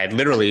 Like, I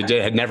literally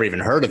had never even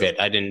heard of it.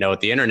 I didn't know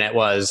what the internet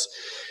was.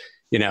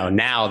 You know,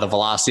 now the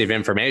velocity of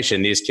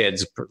information, these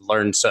kids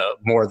learn so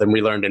more than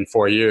we learned in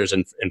 4 years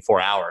and in 4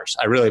 hours.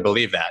 I really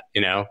believe that, you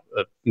know.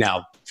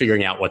 Now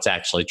figuring out what's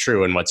actually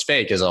true and what's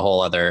fake is a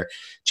whole other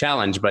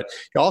challenge. But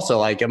also,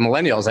 like,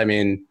 millennials, I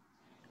mean,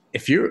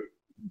 if you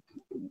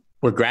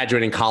were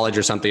graduating college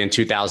or something in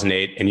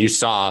 2008 and you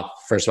saw,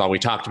 first of all, we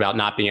talked about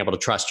not being able to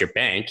trust your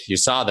bank. You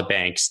saw the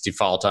banks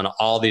default on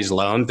all these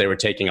loans. They were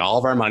taking all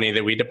of our money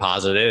that we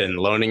deposited and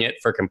loaning it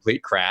for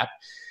complete crap.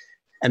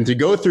 And to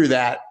go through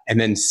that and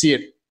then see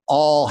it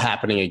all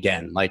happening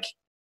again, like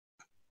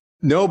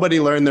nobody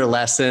learned their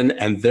lesson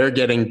and they're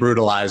getting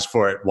brutalized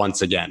for it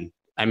once again.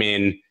 I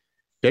mean,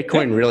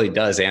 Bitcoin really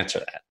does answer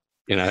that.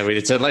 You know,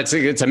 it's a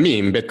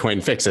meme.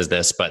 Bitcoin fixes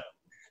this, but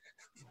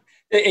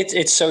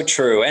it's so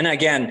true. And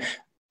again,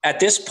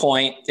 at this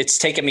point, it's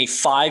taken me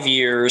 5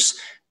 years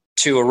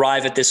to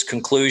arrive at this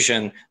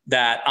conclusion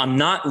that I'm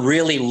not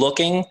really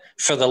looking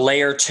for the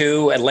layer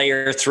 2 and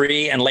layer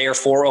 3 and layer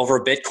 4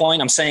 over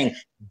Bitcoin. I'm saying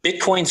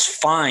Bitcoin's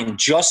fine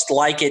just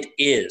like it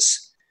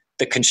is.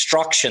 The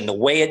construction, the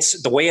way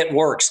it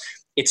works,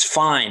 it's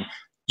fine.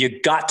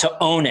 You got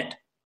to own it.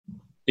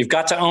 You've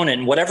got to own it.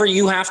 And whatever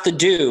you have to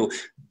do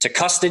to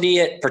custody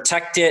it,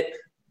 protect it,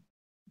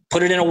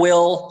 put it in a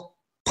will,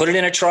 put it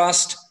in a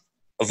trust,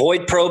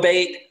 avoid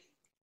probate,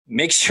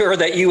 make sure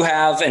that you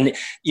have, and,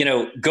 you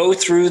know, go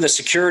through the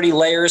security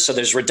layers so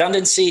there's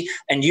redundancy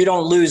and you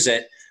don't lose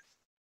it,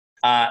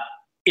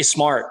 is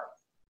smart.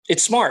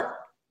 It's smart.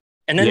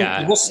 And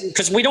then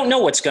because we don't know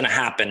what's going to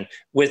happen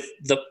with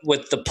the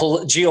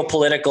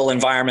geopolitical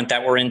environment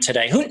that we're in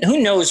today.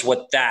 Who knows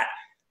what that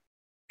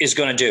is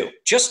going to do?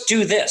 Just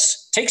do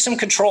this. Take some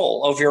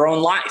control of your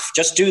own life.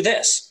 Just do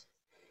this.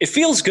 It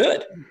feels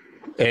good.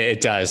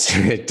 It does.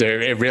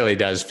 It really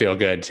does feel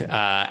good.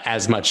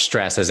 As much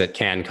stress as it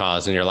can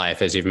cause in your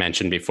life, as you've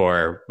mentioned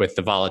before, with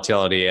the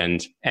volatility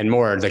and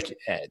more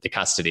the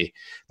custody.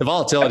 The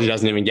volatility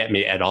doesn't even get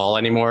me at all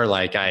anymore.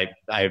 Like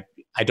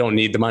I don't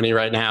need the money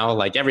right now.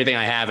 Like everything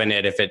I have in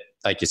it, if it,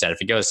 like you said,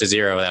 if it goes to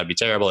zero, that would be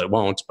terrible. It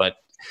won't. But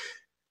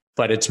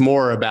it's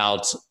more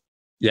about,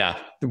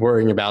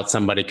 worrying about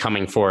somebody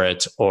coming for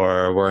it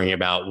or worrying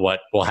about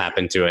what will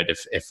happen to it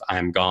if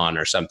I'm gone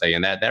or something.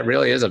 And that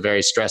really is a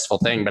very stressful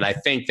thing. But I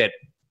think that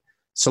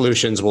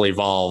solutions will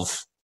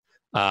evolve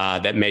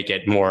that make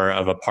it more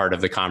of a part of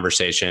the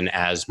conversation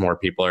as more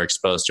people are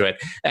exposed to it.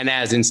 And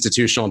as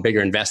institutional and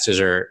bigger investors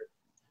are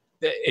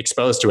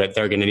exposed to it,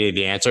 they're going to need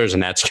the answers,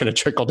 and that's going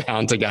to trickle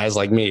down to guys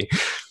like me.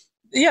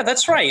 Yeah,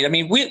 that's right. I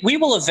mean, we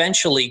will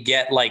eventually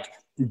get like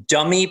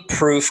dummy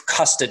proof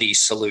custody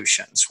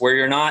solutions where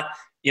you're not,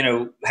 you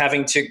know,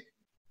 having to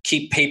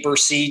keep paper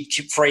seed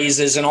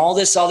phrases and all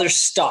this other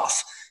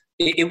stuff.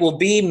 It will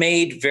be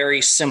made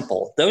very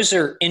simple. Those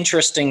are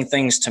interesting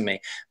things to me.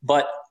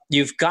 But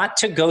you've got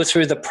to go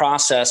through the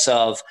process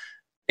of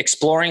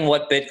exploring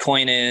what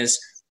Bitcoin is,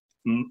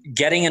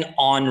 getting an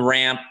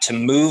on-ramp to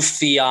move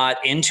fiat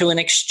into an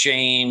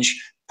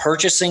exchange,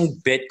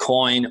 purchasing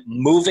Bitcoin,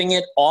 moving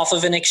it off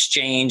of an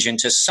exchange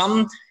into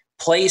some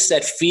place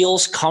that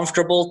feels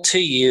comfortable to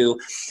you,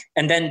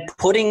 and then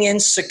putting in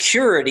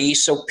security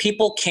so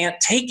people can't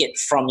take it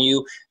from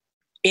you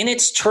in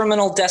its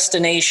terminal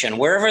destination,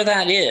 wherever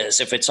that is.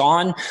 If it's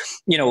on,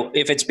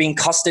 if it's being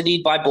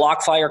custodied by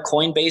BlockFi or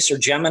Coinbase or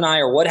Gemini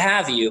or what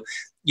have you,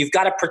 you've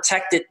got to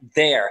protect it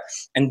there.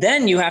 And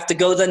then you have to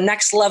go the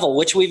next level,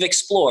 which we've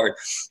explored.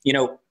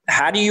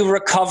 How do you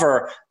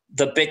recover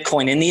the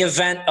Bitcoin in the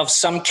event of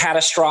some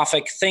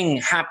catastrophic thing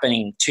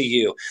happening to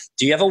you?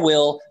 Do you have a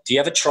will? Do you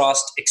have a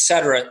trust,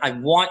 etc.? I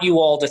want you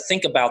all to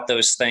think about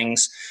those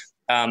things.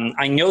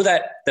 I know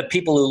that the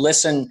people who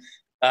listen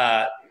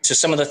to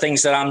some of the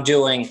things that I'm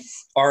doing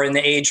are in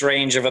the age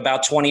range of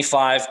about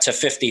 25 to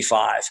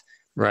 55.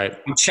 Right.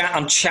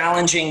 I'm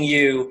challenging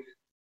you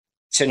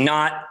to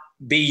not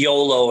be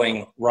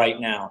YOLOing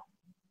right now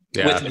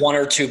with 1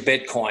 or 2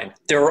 Bitcoin.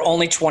 There are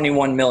only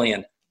 21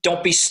 million.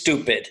 Don't be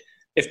stupid.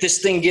 If this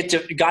thing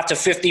got to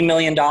 $50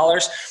 million,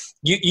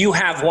 you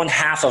have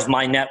 1/2 of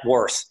my net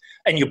worth,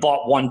 and you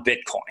bought 1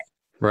 Bitcoin.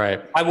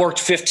 Right. I worked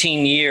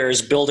 15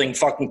 years building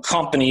fucking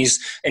companies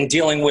and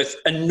dealing with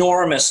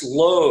enormous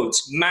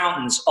loads,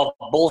 mountains of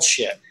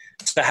bullshit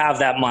to have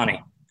that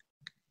money.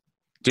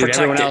 Dude,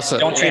 Protect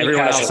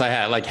everyone else I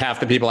have, like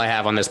half the people I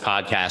have on this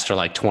podcast are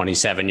like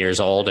 27 years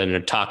old and are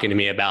talking to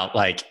me about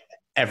like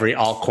every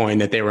altcoin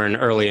that they were an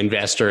early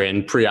investor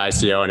in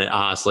pre-ICO. And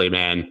honestly,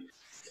 man,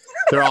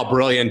 they're all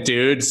brilliant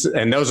dudes.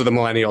 And those are the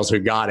millennials who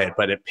got it,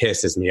 but it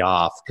pisses me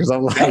off because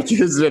I'm like,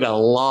 it's been a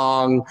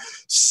long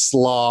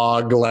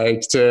slog,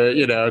 like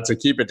to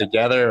keep it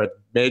together with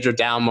major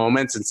down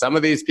moments. And some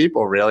of these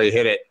people really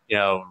hit it,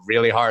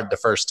 really hard the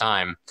first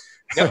time.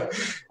 Yep.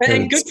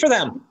 And good for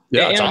them.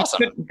 Yeah, it's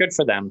awesome. Good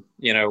for them.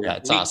 Yeah,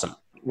 it's awesome.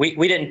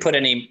 We didn't put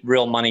any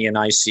real money in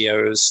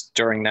ICOs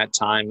during that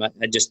time.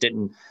 I just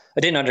didn't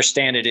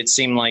understand it. It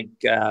seemed like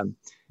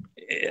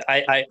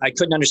I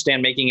couldn't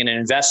understand making an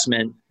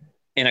investment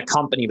in a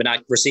company but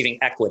not receiving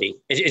equity.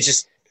 It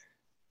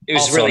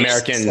was also, really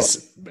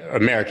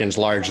Americans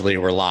largely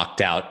were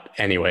locked out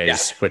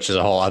anyways, which is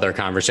a whole other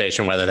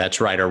conversation, whether that's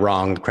right or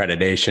wrong,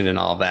 accreditation and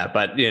all of that.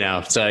 But,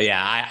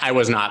 I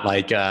was not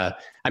like, I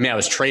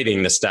was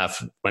trading the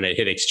stuff when it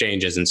hit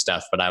exchanges and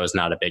stuff, but I was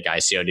not a big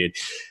ICO dude.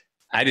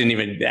 I didn't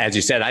even, as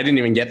you said, I didn't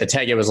even get the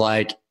tech. It was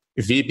like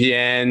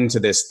VPN to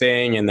this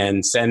thing and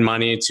then send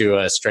money to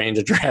a strange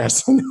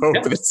address and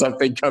hope that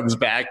something comes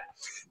back.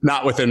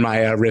 Not within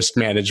my risk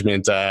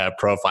management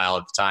profile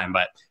at the time,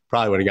 but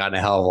probably would have gotten a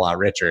hell of a lot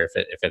richer if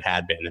it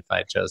had been, if I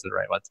had chosen the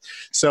right ones.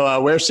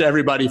 So where should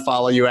everybody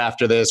follow you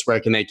after this? Where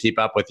can they keep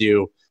up with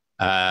you?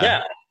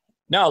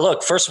 No,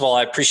 look, first of all,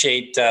 I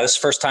appreciate this is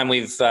the first time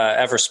we've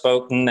ever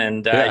spoken,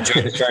 and I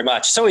enjoyed it very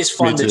much. It's always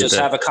fun to just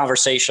have a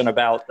conversation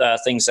about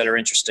things that are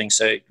interesting.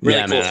 So really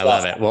cool man, stuff. I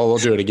love it. Well, we'll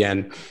do it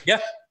again. Yeah.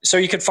 So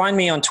you can find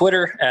me on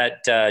Twitter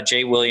at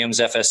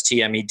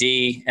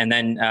JWilliamsFSTMED, and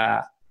then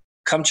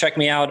come check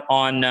me out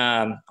on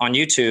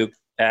YouTube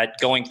at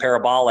Going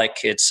Parabolic.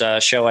 It's a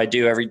show I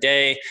do every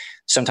day.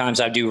 Sometimes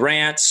I do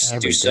rants,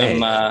 every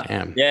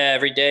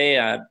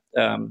day.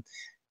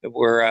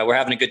 We're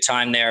having a good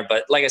time there.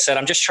 But like I said,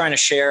 I'm just trying to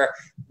share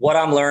what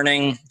I'm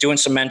learning, doing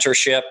some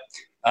mentorship,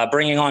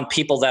 bringing on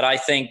people that I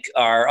think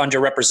are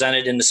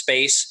underrepresented in the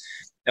space,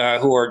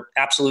 who are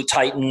absolute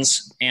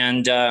titans.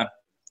 And,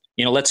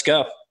 let's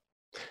go.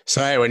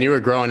 So, hey, when you were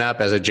growing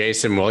up as a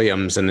Jason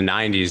Williams in the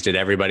 90s, did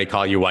everybody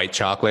call you white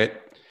chocolate?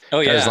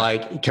 Oh,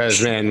 yeah.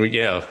 Because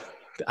man,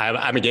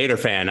 I'm a Gator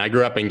fan. I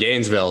grew up in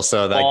Gainesville.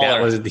 So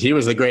he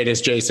was the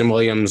greatest Jason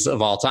Williams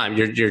of all time.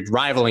 You're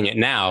rivaling it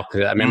now.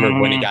 Cause I remember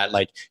when he got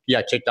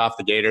kicked off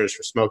the Gators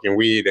for smoking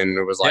weed, and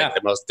it was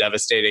the most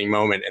devastating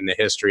moment in the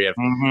history of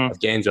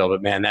Gainesville.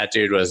 But man, that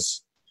dude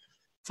was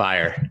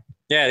fire.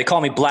 Yeah. They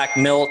call me Black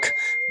Milk,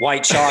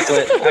 White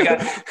Chocolate.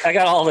 I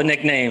got all the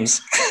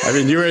nicknames. I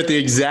mean, you were at the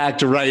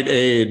exact right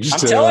age. I'm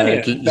telling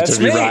you, that's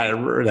me.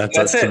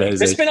 That's it. Amazing.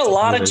 There's been a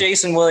lot of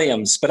Jason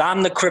Williams, but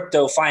I'm the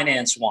crypto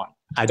finance one.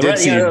 I did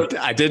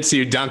see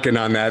you dunking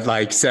on that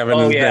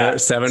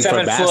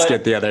 7-foot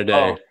basket the other day.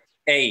 Oh,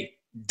 hey,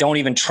 don't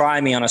even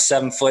try me on a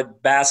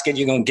 7-foot basket.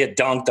 You're going to get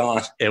dunked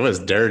on. It was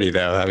dirty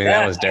though. I mean,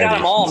 that was dirty. I got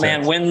them all,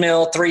 man.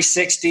 Windmill,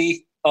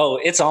 360. Oh,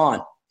 it's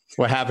on.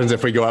 What happens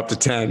if we go up to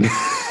 10?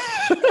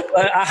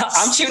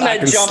 I'm shooting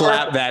that jumper.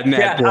 Slap that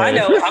net, boy. I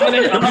know.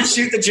 I'm gonna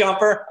shoot the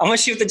jumper.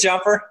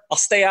 I'll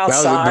stay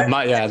outside.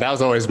 That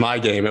was always my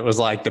game. It was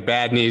like the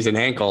bad knees and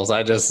ankles.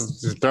 I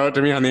just throw it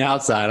to me on the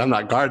outside. I'm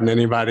not guarding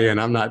anybody, and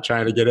I'm not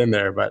trying to get in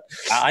there. But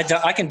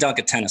I can dunk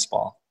a tennis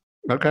ball.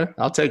 Okay,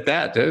 I'll take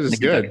that. This is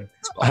good.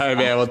 All right,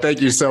 man. Well,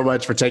 thank you so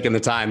much for taking the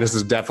time. This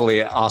is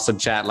definitely an awesome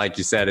chat. Like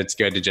you said, it's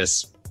good to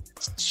just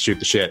shoot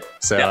the shit.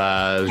 So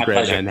it was great,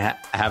 pleasure. And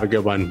have a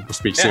good one. We'll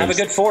speak soon. Have a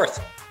good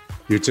 4th.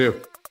 You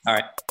too. All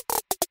right.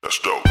 Let's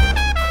go.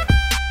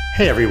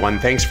 Hey everyone,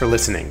 thanks for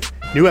listening.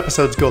 New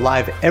episodes go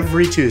live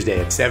every Tuesday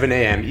at 7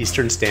 a.m.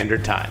 Eastern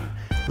Standard Time.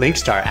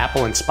 Links to our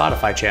Apple and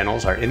Spotify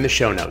channels are in the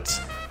show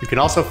notes. You can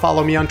also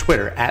follow me on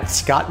Twitter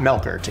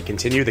 @ScottMelker to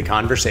continue the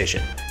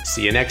conversation.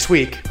 See you next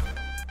week.